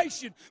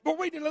communication, but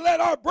we need to let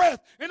our breath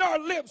and our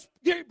lips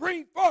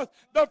bring forth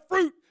the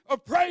fruit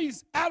of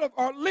praise out of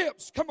our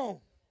lips. Come on.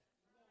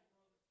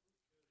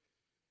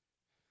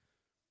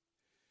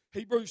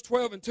 Hebrews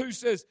 12:2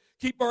 says,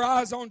 keep our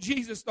eyes on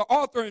Jesus, the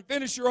author and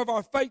finisher of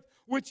our faith,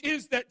 which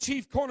is that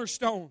chief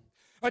cornerstone.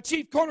 A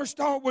chief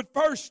cornerstone would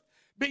first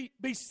be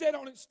set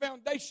on its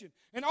foundation,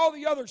 and all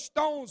the other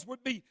stones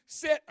would be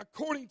set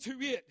according to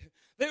it.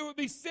 They would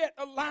be set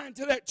aligned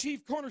to that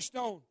chief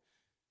cornerstone.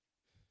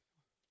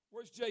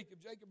 Where's Jacob?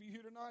 Jacob, you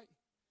here tonight?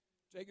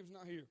 Jacob's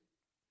not here.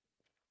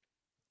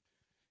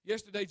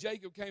 Yesterday,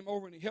 Jacob came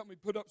over and he helped me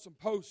put up some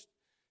posts.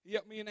 He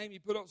helped me and Amy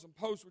put up some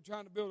posts. We're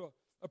trying to build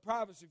a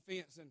privacy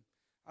fence, and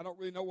I don't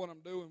really know what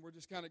I'm doing. We're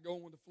just kind of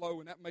going with the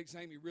flow, and that makes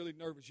Amy really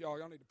nervous, y'all.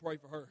 Y'all need to pray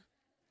for her.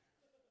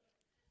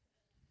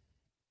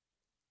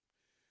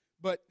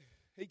 But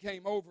he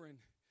came over, and,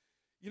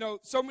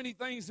 so many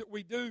things that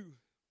we do,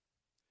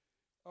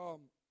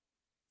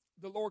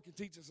 the Lord can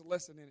teach us a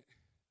lesson in it.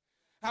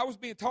 I was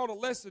being taught a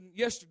lesson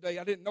yesterday.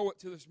 I didn't know it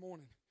till this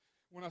morning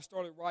when I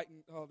started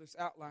writing this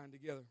outline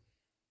together.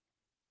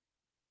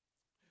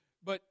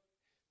 But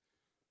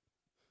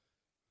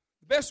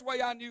the best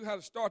way I knew how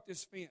to start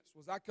this fence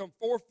was I come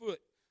 4 foot,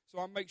 so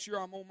I make sure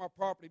I'm on my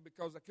property,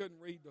 because I couldn't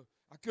read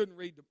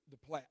the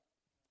plat.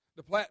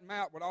 The plat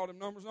map with all them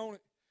numbers on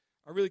it,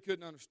 I really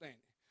couldn't understand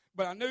it.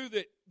 But I knew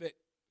that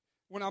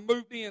when I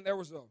moved in, there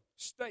was a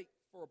stake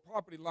for a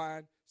property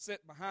line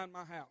set behind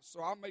my house.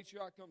 So I made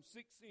sure I come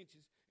 6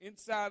 inches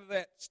inside of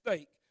that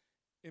stake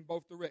in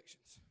both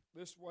directions,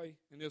 this way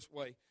and this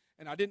way.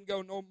 And I didn't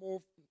go no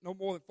more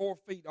than 4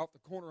 feet off the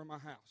corner of my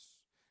house.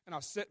 And I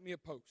set me a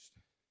post.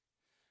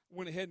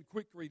 Went ahead and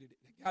quick readed it.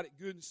 Got it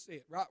good and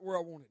set, right where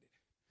I wanted it.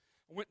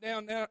 I went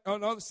down there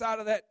on the other side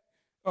of that,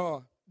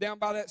 down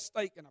by that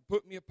stake, and I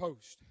put me a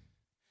post.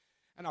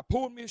 And I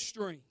pulled me a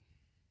string.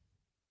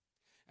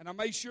 And I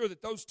made sure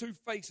that those 2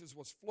 faces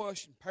was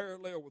flush and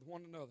parallel with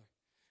one another.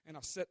 And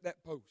I set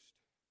that post.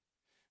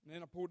 And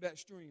then I pulled that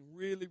string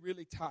really,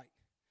 really tight.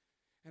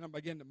 And I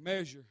began to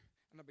measure,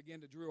 and I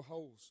began to drill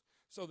holes.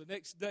 So the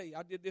next day,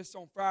 I did this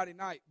on Friday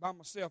night by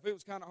myself. It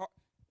was kind of hard.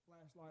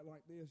 Flashlight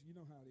like this, you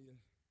know how it is.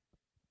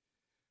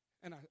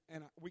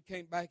 And we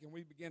came back and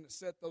we began to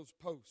set those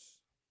posts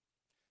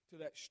to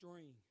that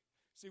string.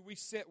 See, we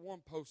set one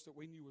post that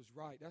we knew was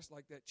right. That's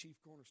like that chief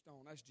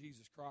cornerstone. That's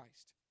Jesus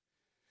Christ.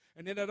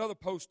 And then that other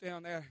post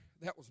down there,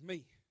 that was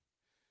me.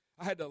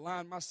 I had to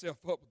line myself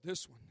up with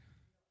this one.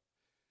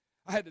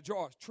 I had to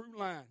draw a true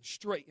line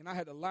straight, and I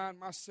had to line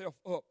myself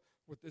up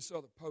with this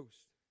other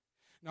post.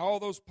 Now, all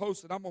those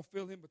posts that I'm going to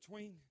fill in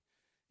between,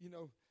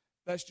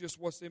 that's just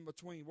what's in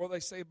between. What do they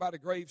say about a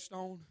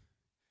gravestone?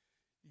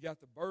 You got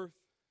the birth,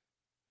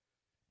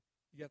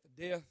 you got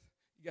the death,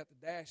 you got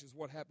the dash is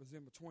what happens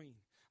in between.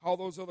 All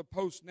those other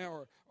posts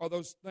now are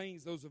those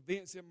things, those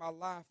events in my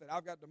life that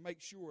I've got to make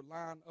sure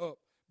line up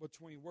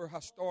between where I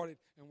started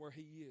and where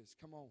he is.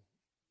 Come on.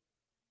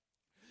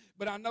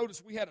 But I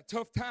noticed we had a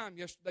tough time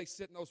yesterday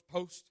setting those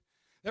posts.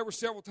 There were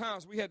several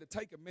times we had to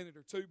take a minute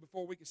or two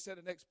before we could set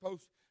the next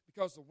post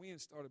because the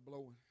wind started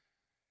blowing.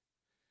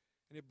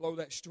 And it'd blow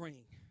that string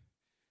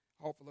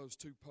off of those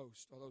 2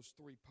 posts or those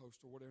 3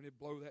 posts or whatever. And it'd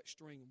blow that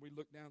string. And we'd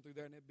look down through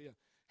there and there'd be a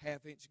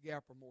half-inch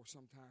gap or more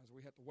sometimes.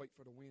 We had to wait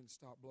for the wind to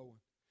stop blowing.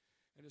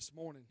 And this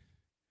morning,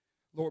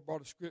 Lord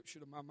brought a scripture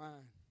to my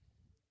mind.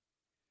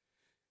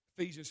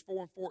 Ephesians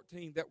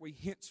 4:14, that we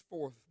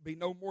henceforth be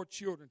no more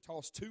children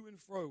tossed to and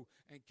fro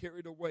and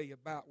carried away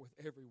about with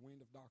every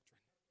wind of doctrine.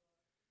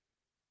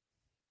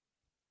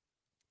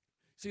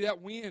 See, that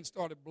wind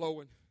started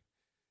blowing,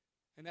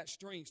 and that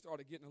string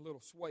started getting a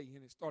little sway,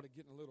 and it started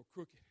getting a little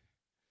crooked.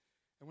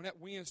 And when that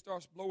wind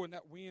starts blowing,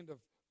 that wind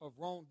of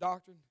wrong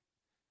doctrine,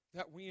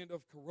 that wind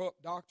of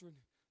corrupt doctrine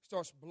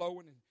starts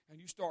blowing,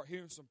 and you start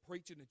hearing some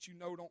preaching that you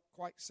know don't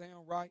quite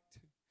sound right.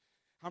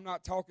 I'm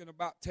not talking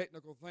about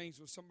technical things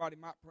where somebody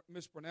might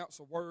mispronounce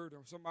a word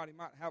or somebody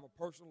might have a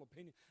personal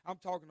opinion. I'm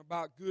talking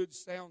about good,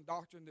 sound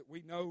doctrine that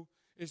we know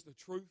is the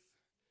truth.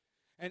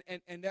 And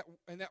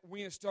that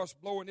wind starts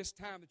blowing, this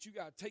time that you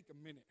got to take a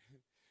minute.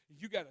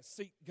 You got to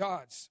seek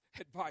God's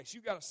advice.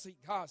 You got to seek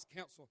God's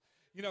counsel.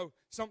 You know,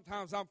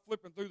 sometimes I'm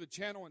flipping through the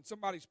channel and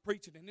somebody's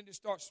preaching and then it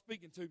starts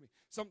speaking to me.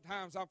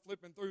 Sometimes I'm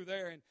flipping through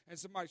there and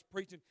somebody's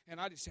preaching and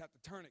I just have to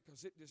turn it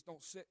because it just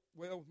don't sit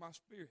well with my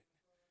spirit.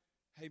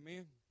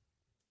 Amen.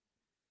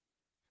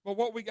 But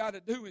what we got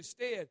to do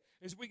instead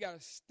is we got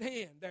to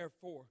stand,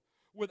 therefore,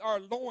 with our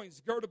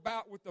loins girt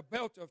about with the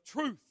belt of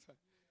truth.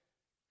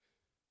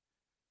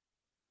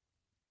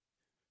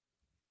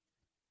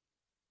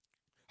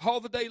 All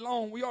the day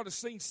long, we ought to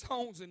sing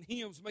songs and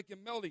hymns,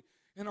 making melody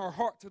in our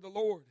heart to the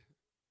Lord.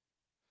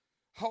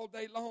 All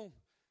day long,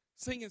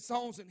 singing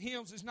songs and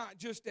hymns is not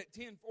just at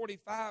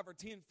 10:45 or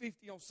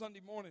 10:50 on Sunday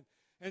morning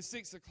and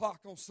 6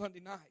 o'clock on Sunday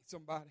night,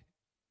 somebody.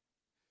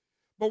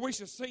 But we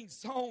should sing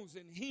songs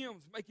and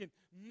hymns, making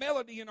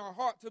melody in our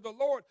heart to the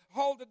Lord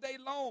all the day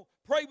long.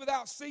 Pray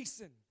without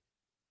ceasing.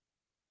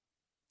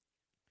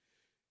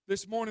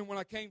 This morning when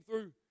I came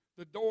through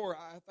the door,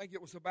 I think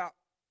it was about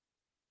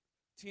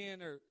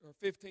 10 or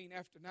 15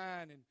 after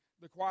 9, and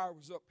the choir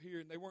was up here,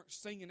 and they weren't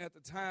singing at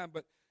the time,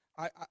 but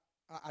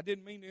I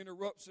didn't mean to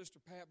interrupt Sister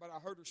Pat, but I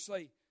heard her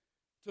say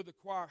to the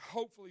choir,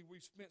 hopefully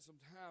we've spent some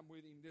time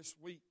with him this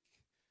week,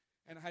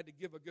 and I had to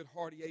give a good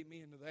hearty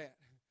amen to that.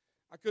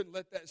 I couldn't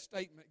let that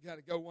statement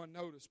go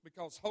unnoticed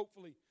because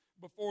hopefully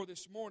before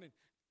this morning,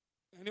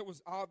 and it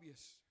was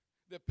obvious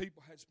that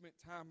people had spent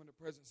time in the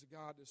presence of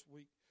God this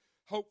week.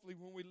 Hopefully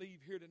when we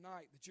leave here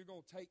tonight that you're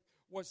going to take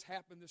what's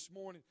happened this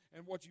morning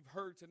and what you've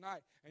heard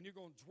tonight and you're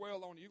going to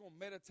dwell on it. You're going to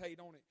meditate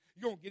on it.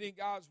 You're going to get in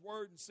God's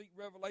word and seek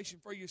revelation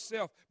for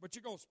yourself. But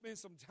you're going to spend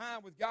some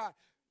time with God.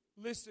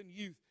 Listen,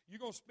 youth, you're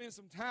going to spend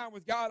some time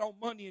with God on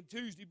Monday and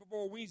Tuesday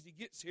before Wednesday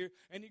gets here,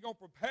 and you're going to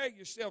prepare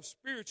yourself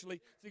spiritually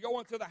to go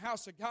into the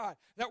house of God.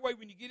 That way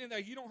when you get in there,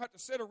 you don't have to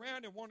sit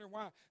around and wonder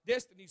why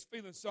Destiny's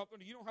feeling something.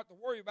 You don't have to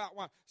worry about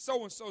why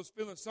so-and-so's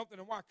feeling something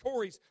and why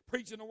Corey's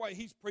preaching the way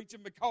he's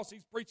preaching because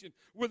he's preaching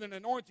with an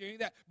anointing and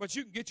that. But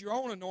you can get your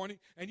own anointing,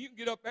 and you can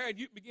get up there and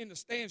you can begin to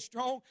stand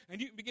strong, and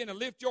you can begin to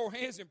lift your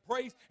hands in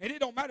praise, and it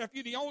don't matter if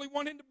you're the only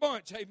one in the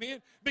bunch, amen,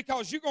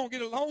 because you're going to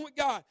get along with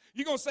God.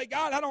 You're going to say,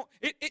 God,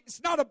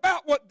 it's not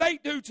about what they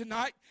do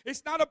tonight.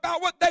 It's not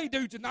about what they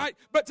do tonight.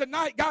 But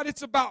tonight, God,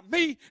 it's about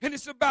me and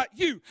it's about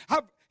you.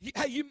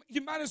 Hey,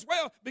 you might as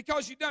well,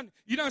 because you done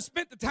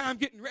spent the time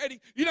getting ready.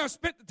 You done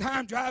spent the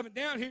time driving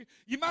down here.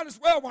 You might as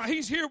well, while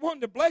he's here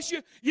wanting to bless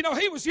you. You know,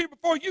 he was here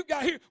before you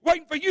got here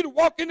waiting for you to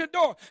walk in the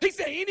door. He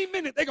said any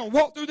minute they're going to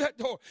walk through that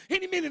door.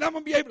 Any minute I'm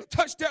going to be able to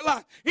touch their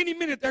life. Any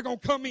minute they're going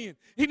to come in.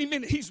 Any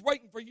minute he's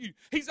waiting for you.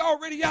 He's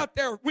already out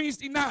there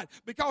Wednesday night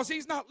because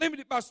he's not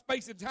limited by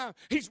space and time.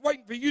 He's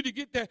waiting for you to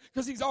get there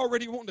because he's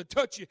already wanting to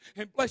touch you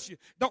and bless you.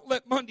 Don't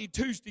let Monday,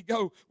 Tuesday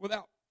go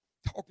without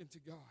talking to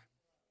God.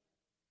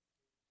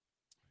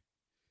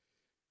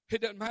 It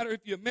doesn't matter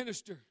if you're a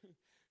minister.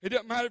 It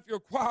doesn't matter if you're a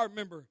choir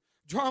member,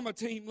 drama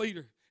team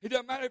leader. It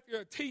doesn't matter if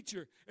you're a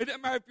teacher. It doesn't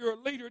matter if you're a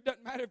leader. It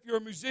doesn't matter if you're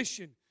a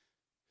musician.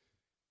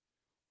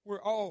 We're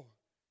all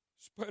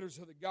spreaders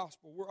of the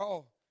gospel. We're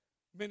all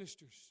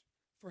ministers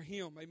for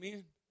Him.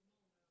 Amen.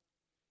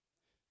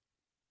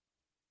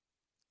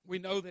 We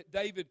know that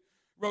David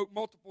wrote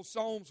multiple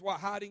psalms while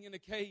hiding in a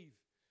cave.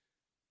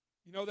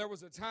 You know, there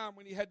was a time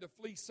when he had to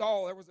flee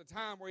Saul. There was a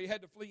time where he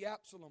had to flee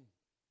Absalom.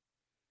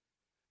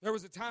 There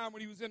was a time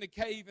when he was in a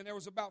cave and there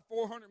was about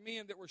 400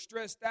 men that were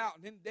stressed out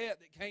and in debt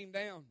that came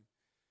down.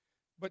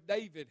 But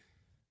David,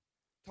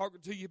 talking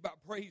to you about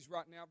praise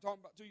right now. I'm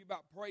talking to you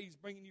about praise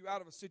bringing you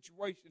out of a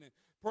situation and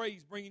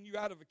praise bringing you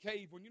out of a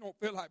cave when you don't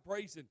feel like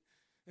praising.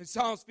 In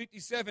Psalms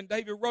 57,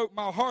 David wrote,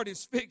 "My heart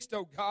is fixed,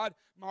 O God.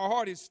 My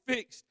heart is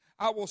fixed.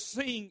 I will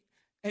sing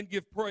and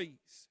give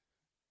praise."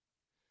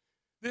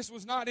 This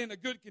was not in a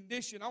good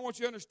condition. I want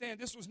you to understand,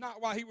 this was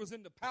not why he was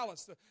in the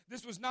palace.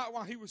 This was not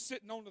why he was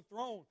sitting on the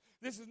throne.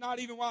 This is not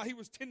even why he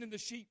was tending the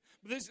sheep.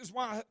 But this is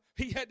why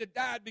he had to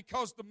die,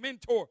 because the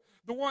mentor,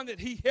 the one that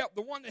he helped,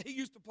 the one that he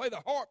used to play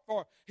the harp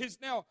for, is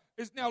now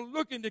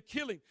looking to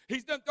kill him.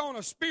 He's done thrown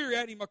a spear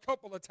at him a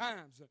couple of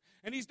times.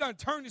 And he's done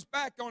turned his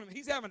back on him.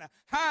 He's having to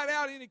hide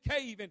out in a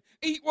cave and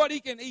eat what he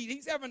can eat.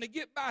 He's having to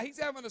get by. He's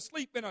having to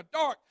sleep in a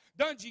dark,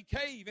 dungy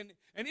cave.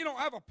 And he don't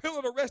have a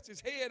pillow to rest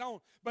his head on.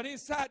 But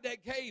inside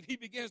that cave, he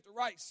begins to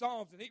write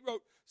Psalms. And he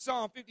wrote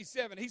Psalm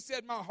 57. He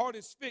said, my heart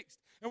is fixed.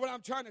 And what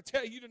I'm trying to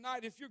tell you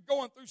tonight, if you're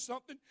going through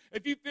something,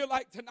 if you feel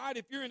like tonight,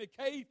 if you're in a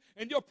cave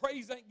and your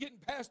praise ain't getting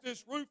past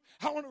this roof,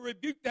 I want to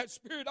rebuke that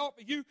spirit off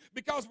of you,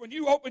 because when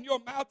you open your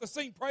mouth to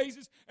sing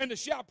praises and to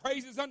shout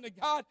praises unto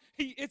God,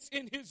 it's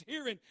in his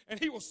hearing, and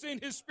he will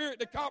send his spirit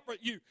to comfort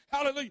you.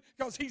 Hallelujah.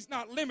 Because he's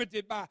not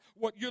limited by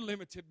what you're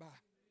limited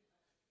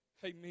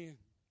by. Amen.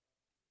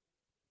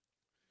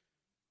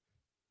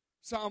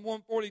 Psalm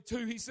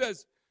 142, he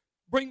says,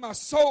 bring my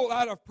soul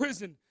out of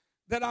prison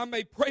that I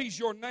may praise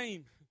your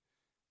name.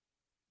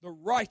 The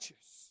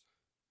righteous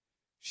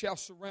shall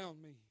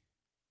surround me.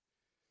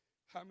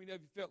 How many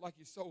of you felt like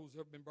your souls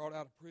have been brought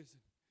out of prison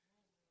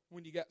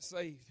when you got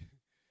saved?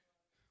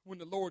 When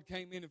the Lord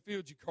came in and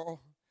filled you,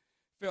 Carl,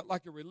 felt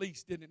like a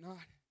release, did it not?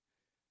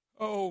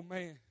 Oh,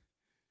 man.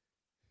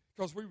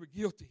 Because we were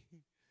guilty.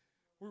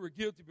 We were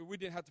guilty, but we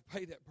didn't have to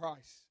pay that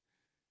price.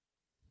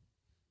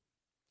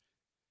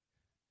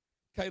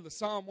 Kayla,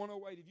 Psalm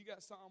 108. Have you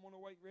got Psalm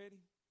 108 ready?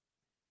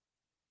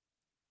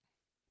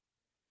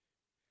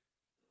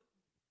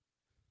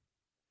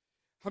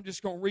 I'm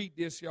just going to read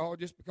this, y'all,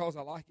 just because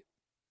I like it.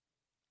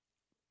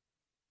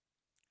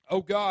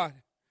 Oh, God,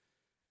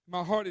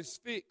 my heart is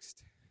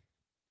fixed.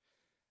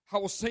 I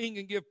will sing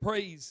and give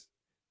praise,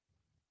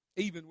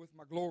 even with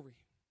my glory.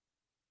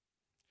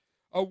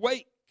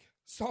 Awake,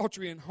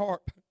 psaltery and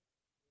harp.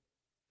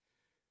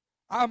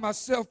 I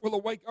myself will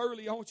awake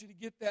early. I want you to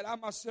get that. I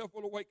myself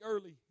will awake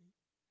early.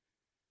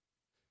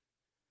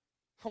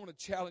 I want to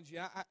challenge you.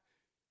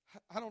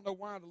 I don't know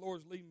why the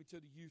Lord's leading me to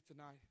the youth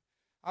tonight.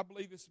 I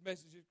believe this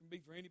message can be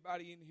for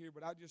anybody in here,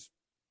 but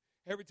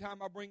every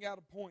time I bring out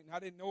a point, and I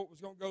didn't know it was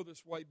going to go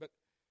this way, but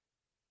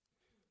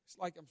it's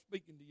like I'm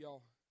speaking to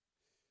y'all.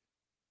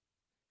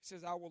 He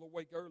says, I will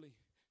awake early.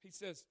 He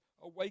says,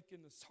 awaken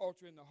the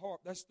psaltery and the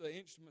harp. That's the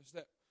instruments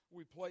that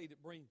we play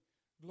that bring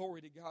glory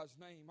to God's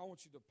name. I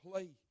want you to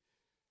play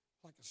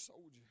like a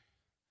soldier.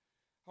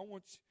 I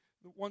want you,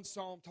 the one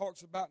psalm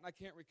talks about, and I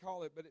can't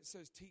recall it, but it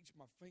says, teach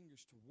my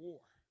fingers to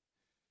war.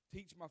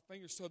 Teach my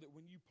fingers so that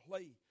when you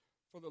play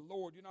for the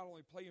Lord, you're not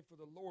only playing for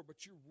the Lord,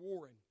 but you're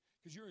warring,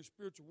 because you're in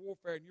spiritual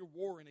warfare and you're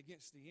warring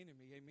against the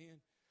enemy. Amen.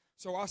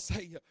 So I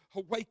say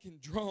awaken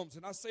drums,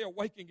 and I say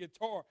awaken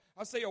guitar.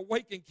 I say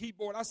awaken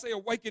keyboard. I say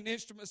awaken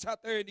instruments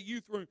out there in the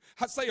youth room.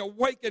 I say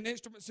awaken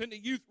instruments in the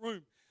youth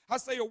room. I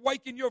say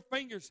awaken your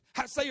fingers.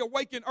 I say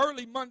awaken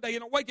early Monday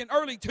and awaken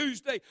early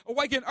Tuesday,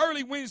 awaken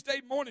early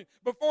Wednesday morning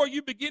before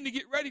you begin to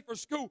get ready for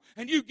school,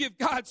 and you give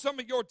God some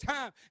of your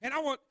time. And I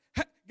want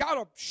God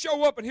to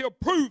show up, and he'll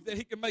prove that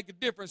he can make a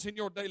difference in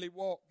your daily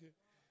walk.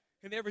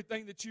 In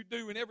everything that you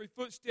do, in every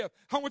footstep.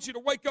 I want you to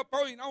wake up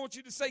early, and I want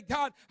you to say,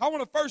 God, I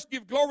want to first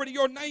give glory to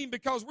your name,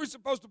 because we're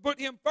supposed to put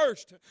him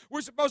first.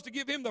 We're supposed to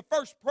give him the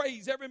first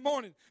praise every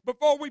morning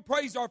before we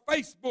praise our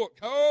Facebook.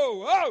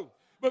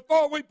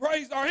 Before we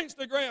praise our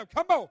Instagram.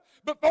 Come on.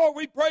 Before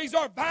we praise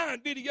our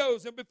Vine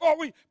videos, and before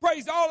we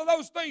praise all of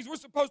those things, we're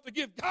supposed to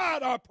give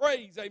God our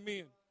praise.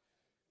 Amen.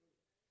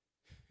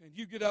 And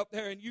you get up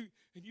there and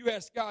you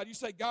ask God, you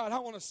say, God, I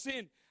want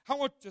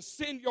to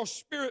send your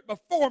spirit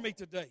before me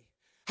today.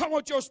 I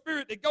want your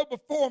spirit to go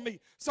before me,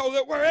 so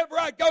that wherever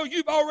I go,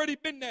 you've already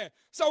been there.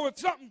 So if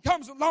something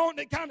comes along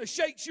that kind of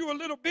shakes you a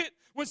little bit,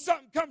 when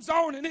something comes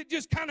on and it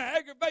just kind of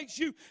aggravates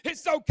you,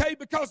 it's okay,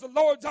 because the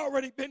Lord's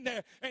already been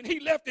there, and he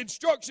left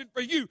instruction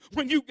for you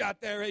when you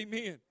got there.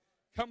 Amen.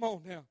 Come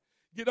on now.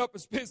 Get up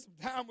and spend some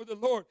time with the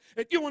Lord.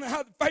 If you want to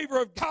have the favor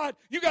of God,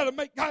 you got to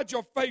make God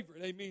your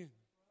favorite. Amen.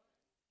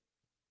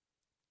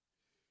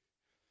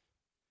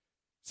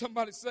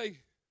 Somebody say,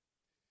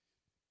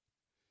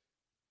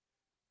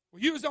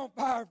 well, you was on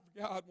fire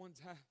for God one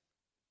time.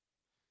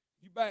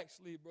 You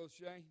backslid, Brother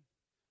Shane.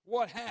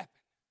 What happened?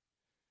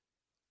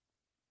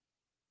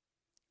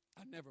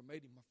 I never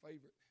made him my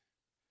favorite.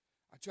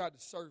 I tried to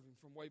serve him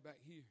from way back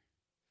here.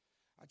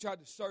 I tried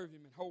to serve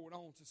him and hold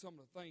on to some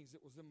of the things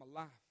that was in my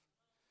life.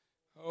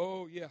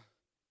 Oh, yeah.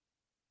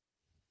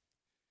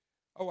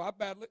 Oh, I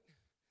battled it.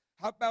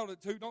 I battled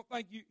it too. Don't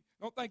think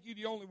you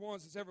the only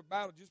ones that's ever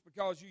battled just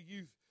because you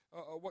youth.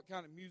 What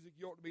kind of music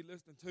you ought to be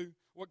listening to,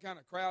 what kind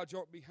of crowd you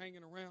ought to be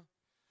hanging around.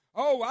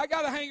 Oh, I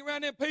got to hang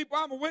around them people.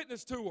 I'm a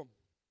witness to them.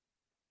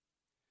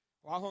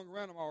 Well, I hung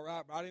around them all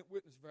right, but I didn't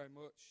witness very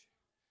much,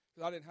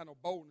 because I didn't have no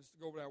boldness to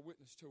go over there and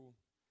witness to them.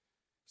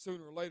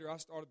 Sooner or later, I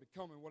started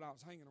becoming what I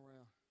was hanging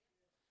around.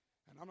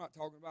 And I'm not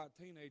talking about a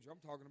teenager.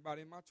 I'm talking about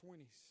in my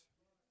 20s.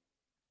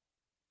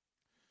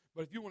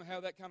 But if you want to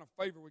have that kind of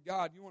favor with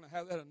God, you want to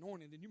have that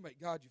anointing, then you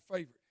make God your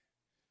favorite.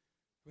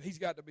 But He's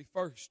got to be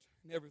first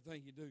in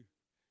everything you do.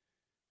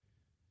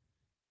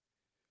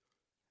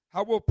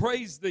 I will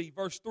praise Thee,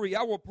 verse 3,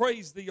 I will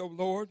praise Thee, O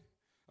Lord,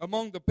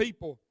 among the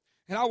people,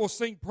 and I will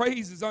sing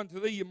praises unto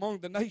Thee among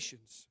the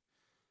nations.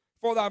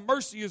 For Thy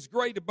mercy is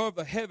great above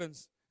the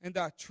heavens, and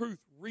Thy truth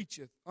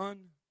reacheth unto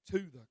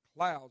the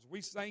clouds.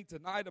 We sang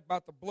tonight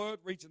about the blood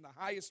reaching the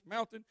highest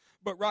mountain,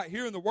 but right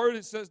here in the Word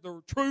it says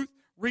the truth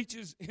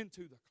reaches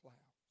into the clouds.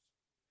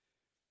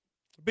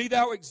 Be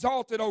Thou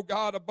exalted, O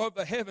God, above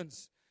the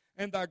heavens,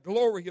 and Thy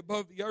glory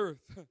above the earth.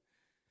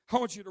 I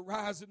want you to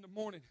rise in the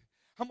morning.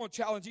 I'm going to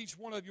challenge each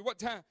one of you. What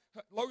time?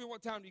 Logan,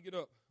 what time do you get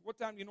up? What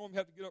time do you normally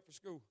have to get up for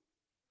school?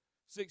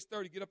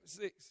 6:30. Get up at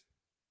 6.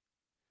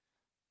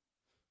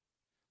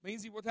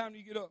 Lindsay, what time do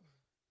you get up?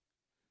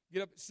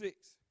 Get up at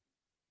 6.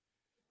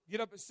 Get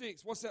up at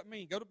 6. What's that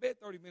mean? Go to bed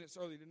 30 minutes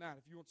early tonight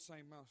if you want the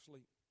same amount of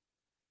sleep.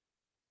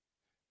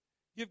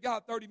 Give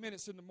God 30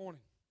 minutes in the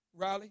morning.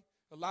 Riley,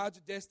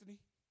 Elijah, Destiny,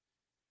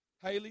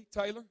 Haley,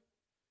 Taylor.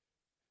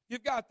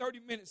 Give God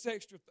 30 minutes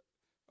extra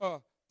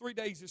 3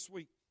 days this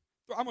week.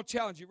 I'm going to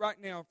challenge you right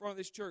now in front of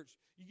this church.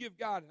 You give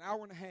God an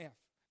hour and a half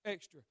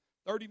extra,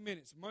 30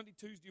 minutes, Monday,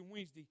 Tuesday, and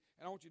Wednesday,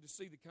 and I want you to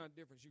see the kind of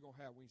difference you're going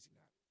to have Wednesday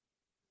night.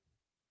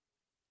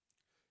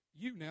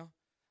 You now,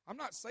 I'm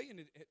not saying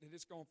that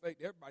it's going to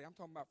affect everybody. I'm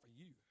talking about for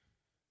you.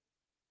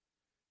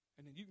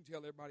 And then you can tell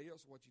everybody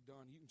else what you've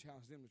done. You can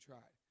challenge them to try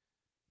it.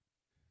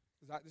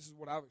 Because this is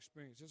what I've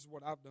experienced. This is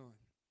what I've done.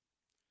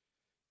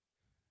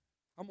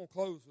 I'm going to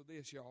close with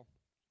this, y'all.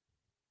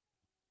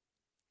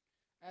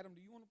 Adam,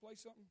 do you want to play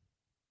something?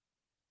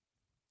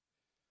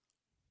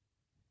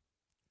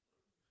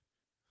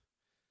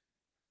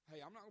 Hey,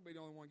 I'm not going to be the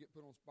only one to get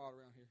put on the spot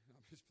around here.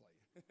 I'm just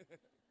playing.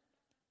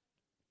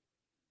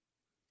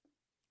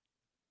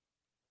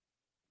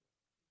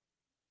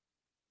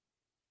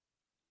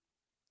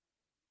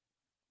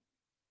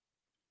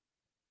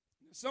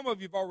 Some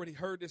of you have already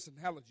heard this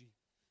analogy.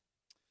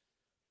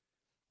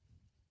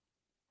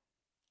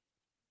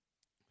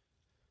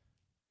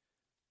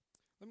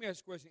 Let me ask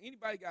you a question.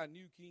 Anybody got a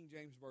New King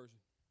James Version?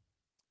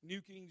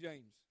 New King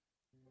James.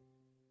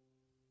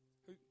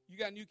 You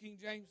got New King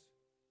James?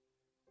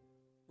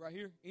 Right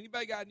here.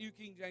 Anybody got a New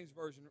King James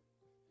Version?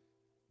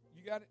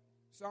 You got it?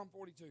 Psalm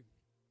 42.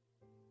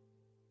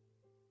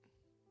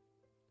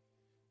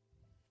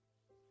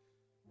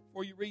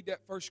 Before you read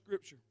that first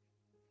scripture,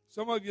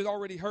 some of you have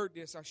already heard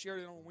this. I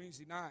shared it on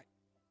Wednesday night.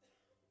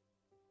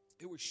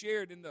 It was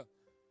shared in the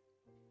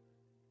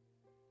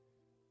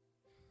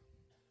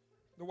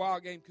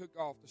Wild Game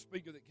Cook-Off. The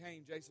speaker that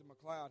came, Jason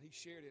McLeod, he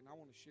shared it, and I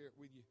want to share it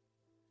with you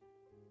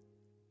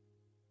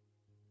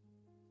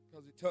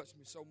because it touched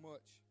me so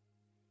much.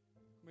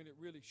 I mean, it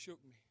really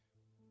shook me.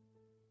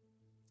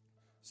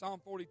 Psalm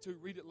 42,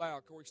 read it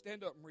loud, Corey.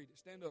 Stand up and read it.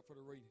 Stand up for the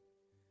reading.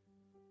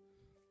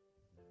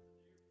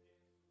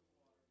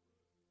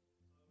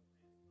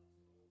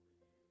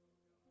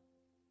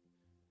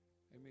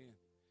 Amen.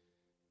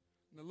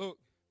 Now look,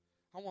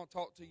 I want to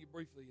talk to you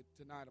briefly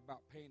tonight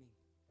about panting.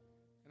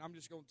 And I'm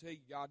just going to tell you,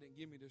 God didn't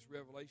give me this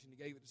revelation. He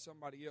gave it to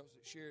somebody else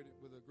that shared it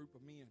with a group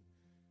of men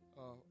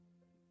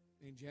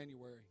in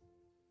January.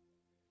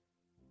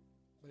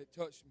 But it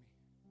touched me.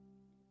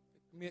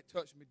 I mean, it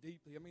touched me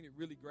deeply. I mean, it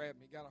really grabbed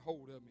me. It got a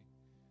hold of me.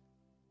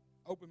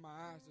 Opened my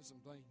eyes to some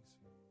things.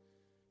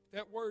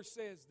 That word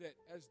says that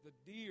as the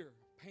deer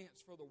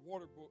pants for the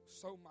water brook,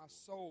 so my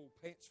soul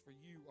pants for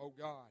you, O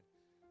God.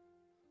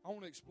 I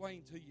want to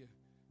explain to you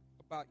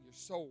about your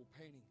soul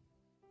panting.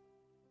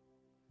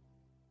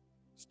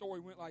 The story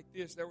went like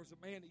this. There was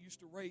a man that used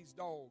to raise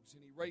dogs,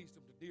 and he raised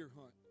them to deer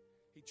hunt.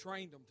 He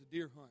trained them to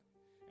deer hunt,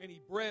 and he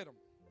bred them.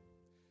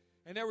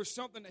 And there was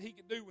something that he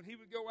could do when he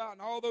would go out,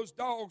 and all those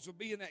dogs would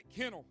be in that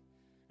kennel,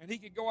 and he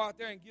could go out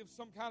there and give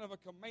some kind of a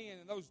command,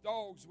 and those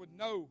dogs would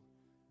know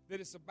that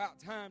it's about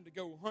time to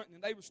go hunting,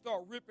 and they would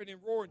start ripping and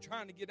roaring,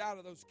 trying to get out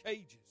of those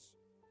cages.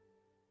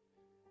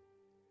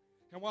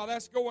 And while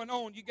that's going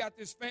on, you got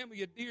this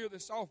family of deer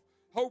that's off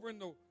over in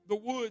the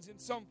woods in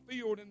some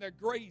field, and they're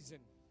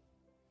grazing.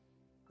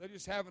 They're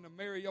just having a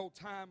merry old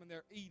time, and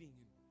they're eating.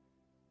 And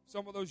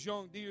some of those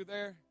young deer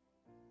there,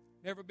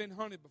 never been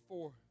hunted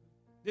before.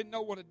 Didn't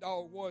know what a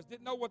dog was.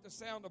 Didn't know what the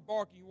sound of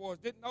barking was.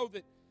 Didn't know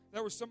that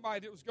there was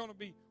somebody that was going to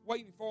be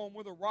waiting for them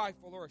with a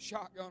rifle or a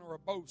shotgun or a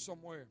bow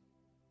somewhere.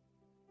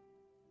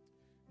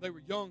 They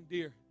were young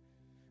deer.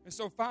 And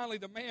so finally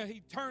the man,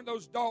 he turned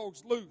those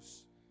dogs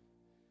loose.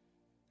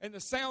 And the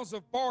sounds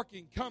of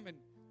barking coming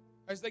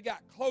as they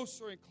got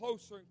closer and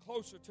closer and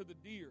closer to the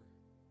deer.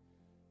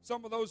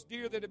 Some of those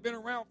deer that had been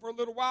around for a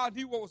little while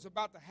knew what was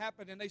about to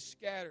happen, and they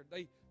scattered.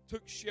 They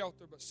took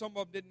shelter, but some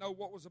of them didn't know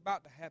what was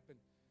about to happen.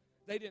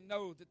 They didn't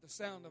know that the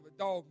sound of a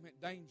dog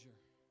meant danger.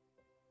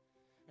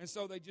 And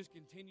so they just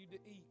continued to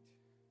eat.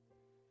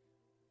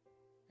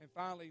 And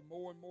finally,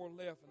 more and more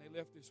left, and they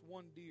left this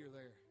one deer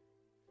there.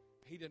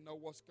 He didn't know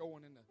what's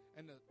going on,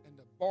 and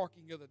the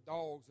barking of the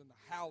dogs and the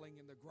howling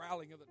and the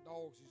growling of the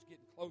dogs is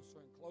getting closer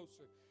and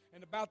closer.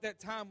 And about that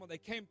time when they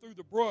came through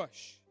the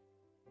brush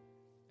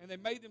and they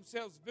made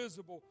themselves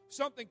visible,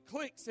 something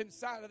clicks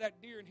inside of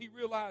that deer, and he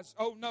realized,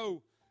 oh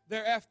no,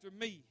 they're after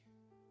me.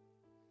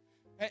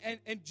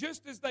 And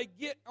just as they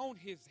get on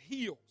his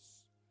heels,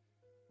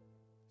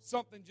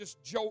 something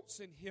just jolts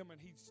in him,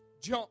 and he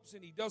jumps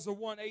and he does a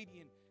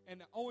 180. And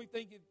the only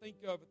thing he can think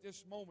of at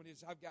this moment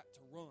is, I've got to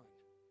run.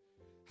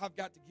 I've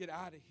got to get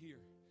out of here.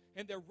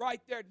 And they're right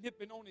there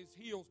nipping on his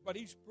heels, but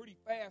he's pretty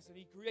fast, and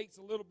he creates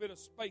a little bit of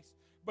space.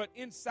 But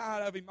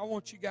inside of him, I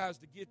want you guys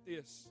to get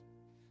this.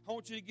 I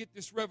want you to get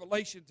this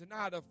revelation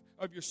tonight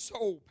of your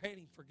soul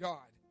panting for God.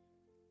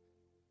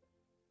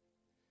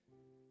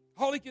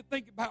 All he could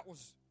think about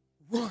was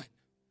run,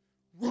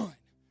 run,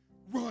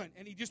 run.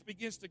 And he just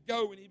begins to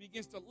go, and he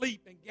begins to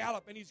leap and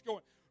gallop, and he's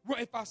going,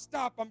 if I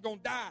stop, I'm going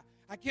to die.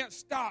 I can't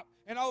stop.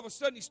 And all of a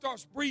sudden, he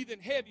starts breathing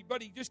heavy,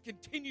 but he just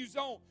continues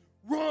on.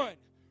 Run,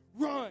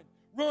 run,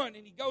 run.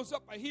 And he goes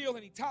up a hill,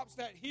 and he tops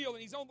that hill,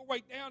 and he's on the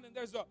way down, and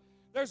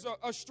there's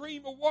a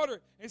stream of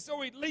water. And so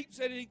he leaps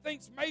at it, and he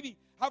thinks, maybe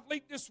I've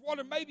leaped this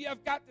water, maybe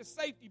I've got to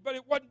safety, but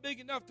it wasn't big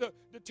enough to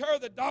deter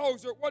the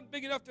dogs, or it wasn't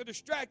big enough to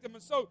distract them.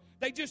 And so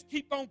they just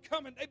keep on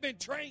coming. They've been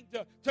trained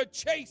to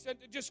chase and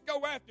to just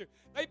go after.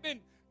 They've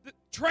been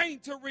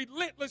trained to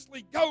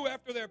relentlessly go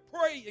after their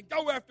prey and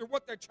go after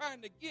what they're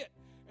trying to get.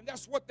 And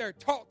that's what they're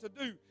taught to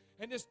do.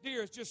 And this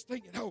deer is just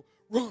thinking, oh,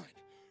 run,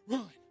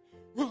 run,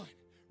 run,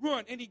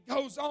 run. And he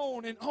goes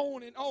on and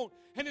on and on.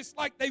 And it's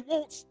like they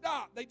won't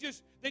stop. They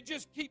just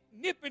keep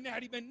nipping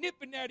at him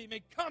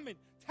and coming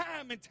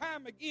time and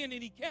time again.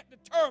 And he can't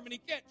deter them, and he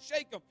can't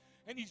shake them.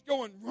 And he's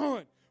going,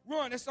 run,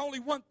 run. That's only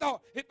one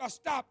thought. If I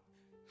stop,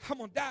 I'm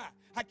going to die.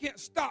 I can't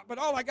stop, but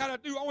all I got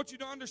to do, I want you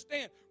to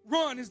understand,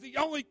 run is the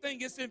only thing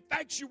that's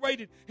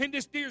infatuated in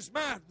this deer's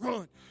mind.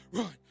 Run,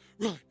 run,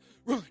 run,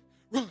 run,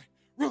 run,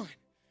 run.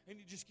 And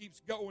he just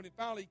keeps going, and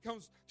finally he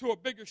comes to a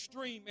bigger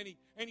stream, and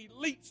he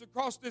leaps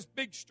across this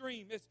big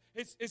stream.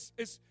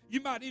 It's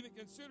you might even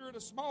consider it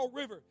a small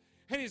river.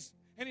 And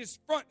his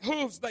front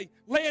hooves, they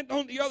land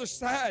on the other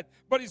side,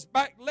 but his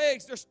back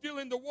legs, they're still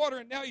in the water,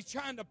 and now he's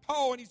trying to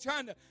paw, and he's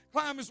trying to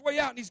climb his way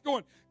out, and he's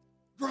going,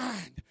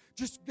 grind,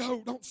 just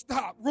go, don't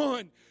stop,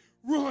 run,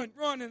 run,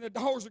 run. And the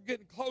dogs are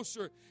getting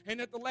closer,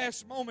 and at the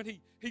last moment,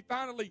 he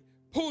finally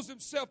pulls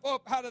himself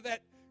up out of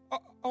that,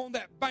 on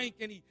that bank,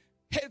 and he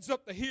heads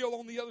up the hill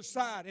on the other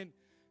side,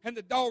 and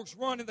the dogs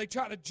run, and they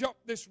try to jump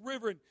this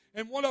river,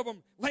 and one of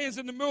them lands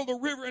in the middle of the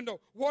river, and the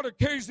water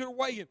carries it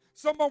away, and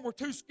some of them were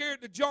too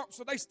scared to jump,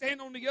 so they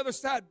stand on the other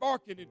side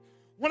barking, and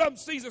one of them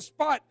sees a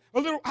spot, a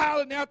little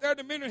island out there in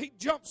the middle, he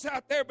jumps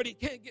out there, but he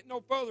can't get no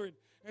further,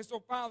 and so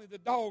finally the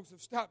dogs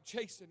have stopped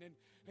chasing,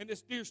 and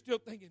this deer's still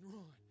thinking,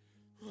 run,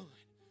 run,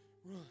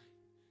 run.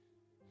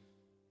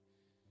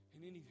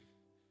 And then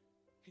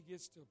he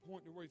gets to a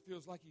point where he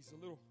feels like he's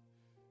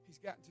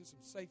gotten to some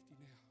safety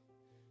now.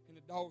 And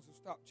the dogs have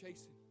stopped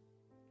chasing.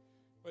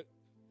 But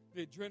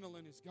the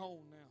adrenaline is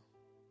gone now.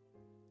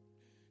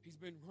 He's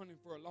been running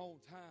for a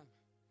long time.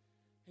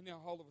 And now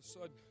all of a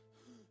sudden,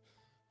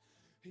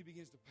 he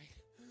begins to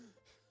pant.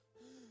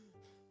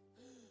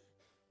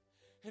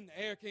 And the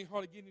air can't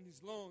hardly get in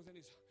his lungs. And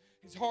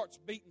his heart's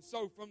beating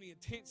so from the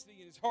intensity.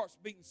 And his heart's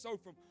beating so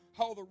from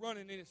all the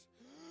running. And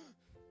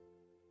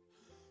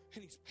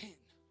he's panting.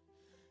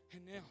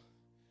 And now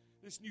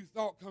this new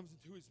thought comes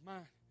into his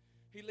mind.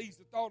 He leaves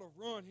the thought of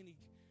run,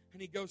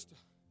 and he goes to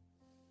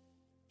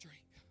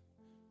drink,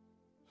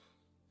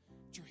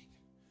 drink,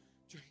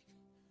 drink,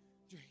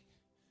 drink,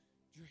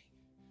 drink.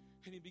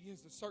 And he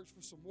begins to search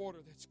for some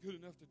water that's good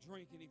enough to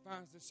drink, and he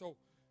finds this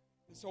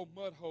old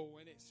mud hole,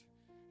 and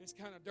it's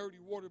kind of dirty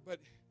water, but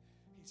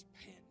he's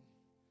panting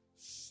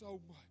so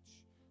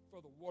much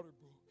for the water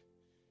brook.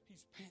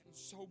 He's panting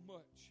so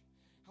much.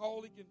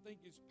 All he can think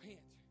is pant.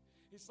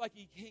 It's like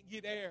he can't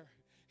get air,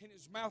 and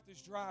his mouth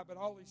is dry, but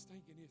all he's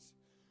thinking is,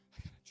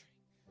 I got to drink.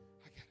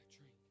 I got to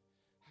drink.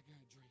 I got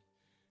to drink.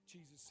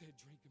 Jesus said,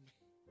 drink of me.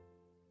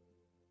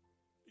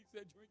 He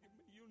said, drink of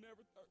me. You'll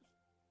never thirst.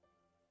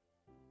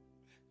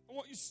 I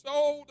want your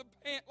soul to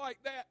pant like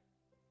that.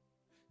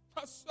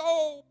 My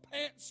soul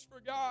pants for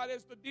God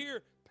as the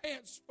deer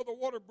pants for the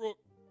water brook.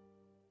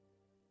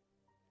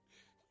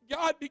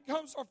 God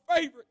becomes our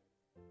favorite.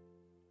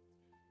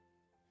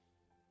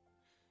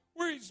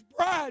 We're His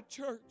bride,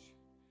 church.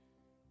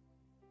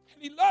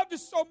 And He loved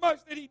us so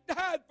much that He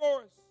died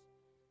for us.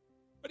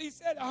 But He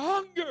said,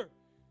 hunger.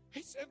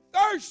 He said,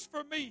 thirst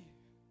for me.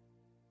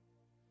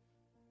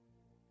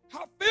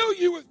 I'll fill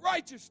you with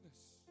righteousness.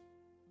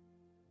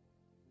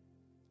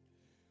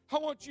 I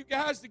want you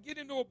guys to get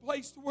into a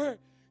place where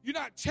you're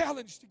not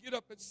challenged to get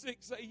up at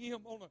 6 a.m.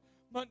 on a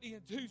Monday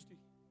and Tuesday.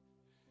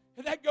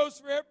 And that goes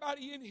for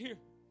everybody in here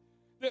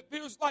that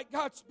feels like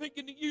God's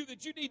speaking to you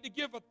that you need to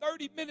give a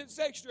 30 minutes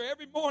extra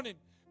every morning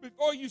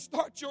before you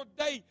start your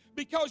day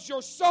because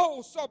your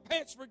soul so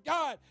pants for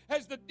God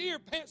as the deer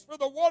pants for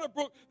the water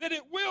brook that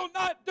it will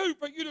not do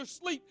for you to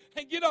sleep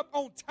and get up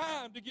on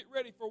time to get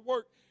ready for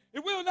work.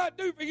 It will not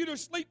do for you to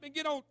sleep and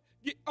get on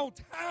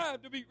time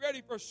to be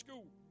ready for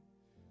school.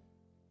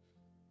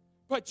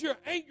 But you're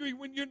angry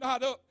when you're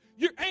not up.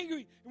 You're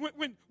angry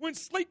when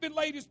sleeping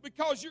late is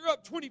because you're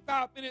up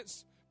 25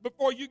 minutes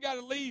before you got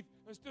to leave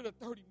instead of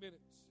 30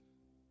 minutes.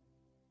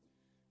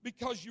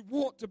 because you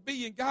want to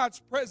be in God's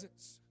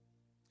presence.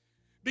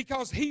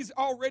 Because He's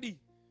already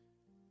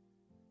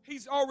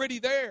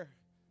there,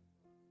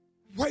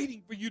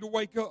 waiting for you to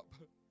wake up.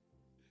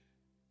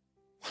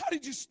 Why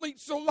did you sleep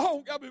so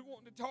long? I've been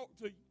wanting to talk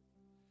to you.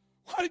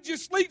 Why did you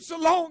sleep so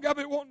long? I've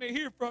been wanting to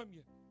hear from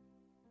you.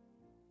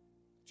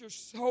 Your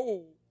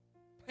soul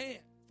pant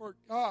for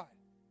God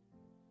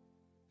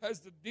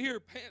as the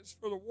deer pants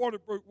for the water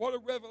brook. What a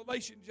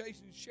revelation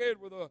Jason shared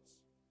with us.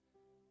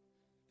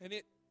 And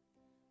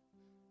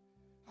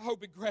I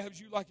hope it grabs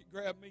you like it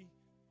grabbed me.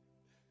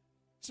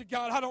 Say,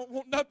 God, I don't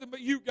want nothing but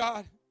you,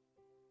 God.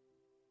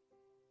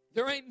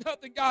 There ain't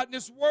nothing, God, in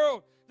this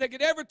world that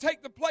could ever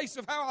take the place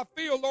of how I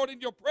feel, Lord, in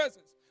your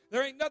presence.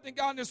 There ain't nothing,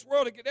 God, in this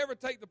world that could ever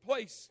take the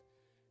place,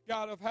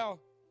 God, of how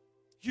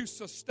you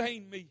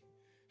sustain me.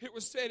 It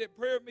was said at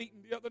prayer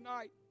meeting the other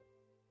night.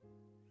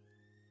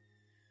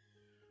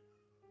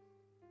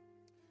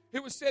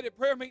 It was said at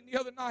prayer meeting the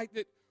other night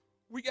that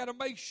we got to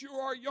make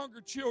sure our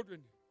younger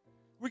children,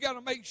 we got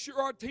to make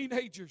sure our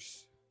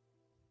teenagers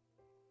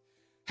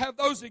have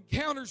those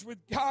encounters with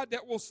God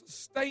that will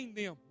sustain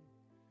them.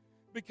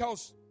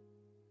 Because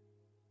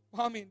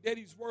Mommy and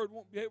Daddy's word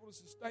won't be able to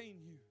sustain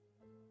you.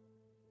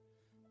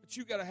 But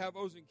you got to have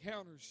those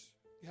encounters,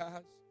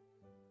 guys.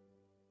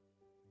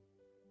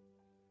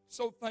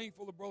 So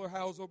thankful to Brother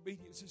Howell's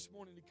obedience this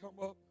morning to come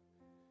up.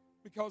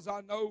 Because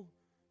I know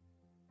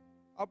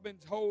I've been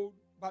told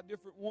by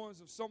different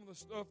ones of some of the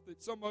stuff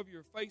that some of you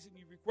are facing.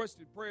 You've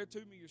requested prayer to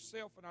me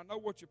yourself, and I know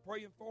what you're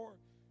praying for.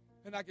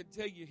 And I can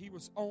tell you he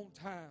was on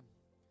time.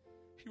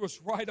 He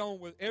was right on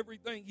with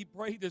everything he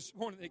prayed this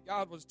morning that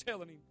God was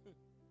telling him.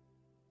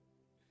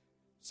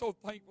 So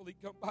thankful he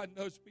come by and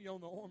nudged me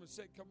on the arm and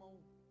said, come on.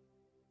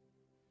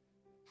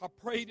 I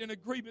prayed in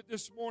agreement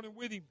this morning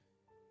with him.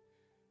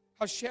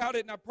 I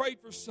shouted and I prayed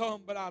for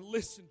some, but I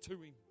listened to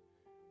him.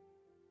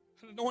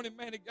 An anointed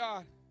man of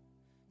God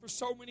for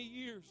so many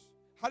years.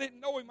 I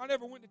didn't know him. I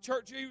never went to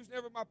church. He was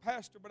never my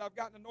pastor, but I've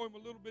gotten to know him a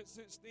little bit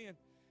since then.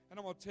 And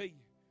I'm going to tell you,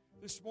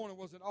 this morning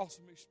was an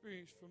awesome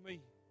experience for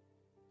me.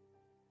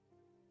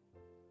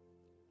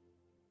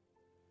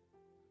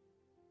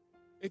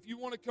 If you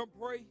want to come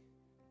pray,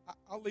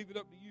 I'll leave it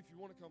up to you if you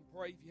want to come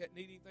pray. If you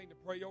need anything to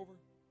pray over.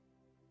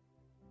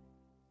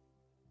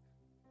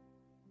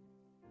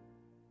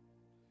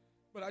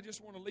 But I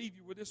just want to leave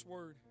you with this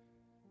word.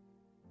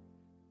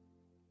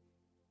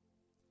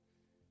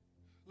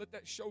 Let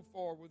that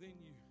shofar within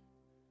you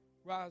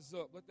rise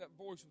up. Let that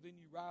voice within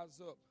you rise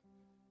up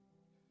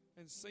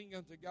and sing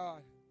unto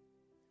God.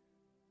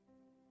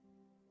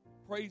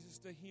 Praises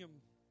to Him,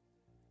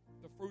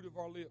 the fruit of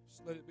our lips.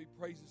 Let it be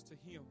praises to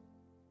Him.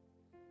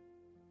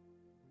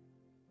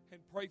 And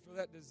pray for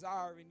that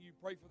desire in you.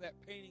 Pray for that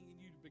painting in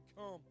you to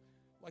become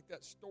like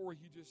that story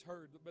you just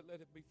heard. But let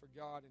it be for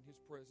God and His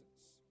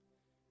presence.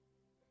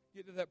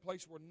 Get to that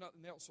place where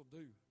nothing else will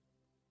do.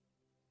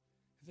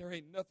 There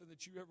ain't nothing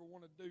that you ever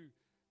want to do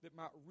that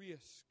might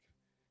risk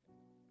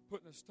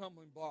putting a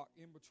stumbling block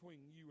in between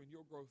you and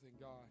your growth in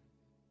God.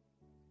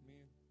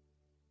 Amen.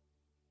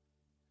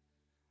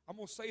 I'm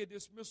going to say a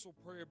dismissal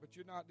prayer, but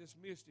you're not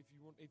dismissed if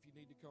you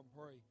need to come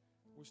pray.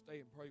 We'll stay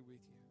and pray with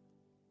you.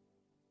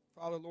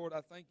 Father, Lord,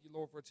 I thank you,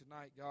 Lord, for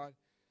tonight, God.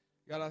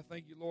 God, I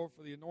thank you, Lord,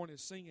 for the anointed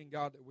singing,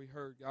 God, that we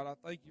heard. God, I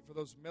thank you for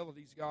those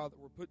melodies, God, that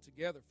were put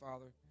together,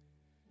 Father.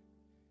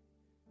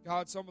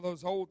 God, some of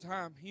those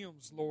old-time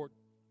hymns, Lord,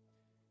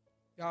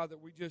 God,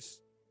 that we just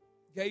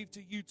gave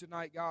to you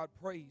tonight, God,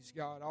 praise,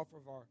 God, off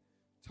of our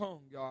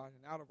tongue, God,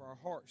 and out of our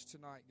hearts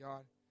tonight,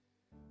 God.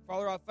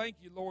 Father, I thank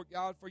you, Lord,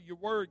 God, for your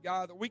word,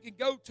 God, that we can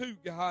go to,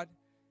 God.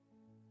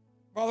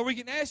 Father, we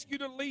can ask you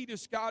to lead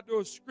us, God, to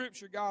a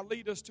scripture, God.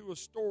 Lead us to a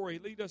story.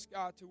 Lead us,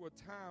 God, to a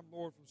time,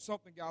 Lord, from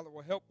something, God, that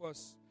will help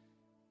us.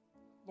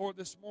 Lord,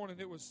 this morning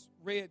it was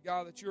read,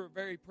 God, that you're a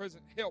very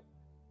present help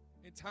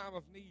in time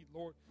of need,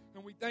 Lord.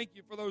 And we thank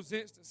you for those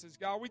instances,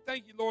 God. We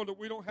thank you, Lord, that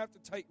we don't have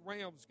to take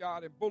rams,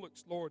 God, and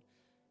bullocks, Lord.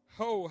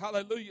 Oh,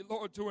 hallelujah,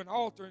 Lord, to an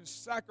altar and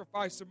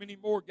sacrifice them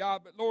anymore,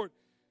 God. But, Lord,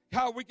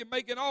 God, we can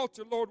make an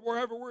altar, Lord,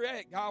 wherever we're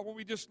at, God, when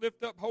we just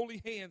lift up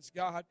holy hands,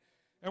 God.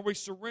 And we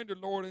surrender,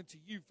 Lord, unto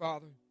you,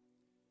 Father.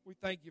 We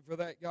thank you for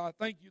that, God.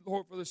 Thank you,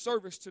 Lord, for the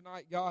service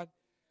tonight, God.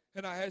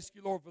 And I ask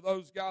you, Lord, for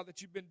those, God,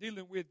 that you've been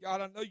dealing with,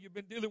 God. I know you've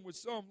been dealing with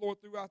some,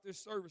 Lord, throughout this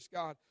service,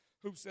 God,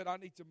 who said, I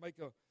need to make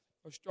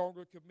a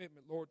stronger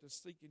commitment, Lord, to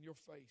seek in your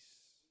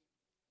face.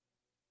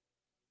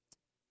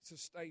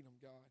 Sustain them,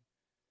 God.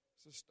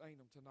 Sustain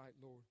them tonight,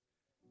 Lord.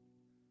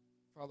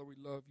 Father, we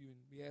love you, and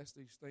we ask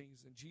these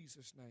things in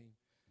Jesus' name.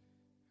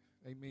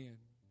 Amen.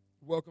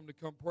 Welcome to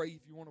come pray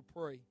if you want to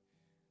pray.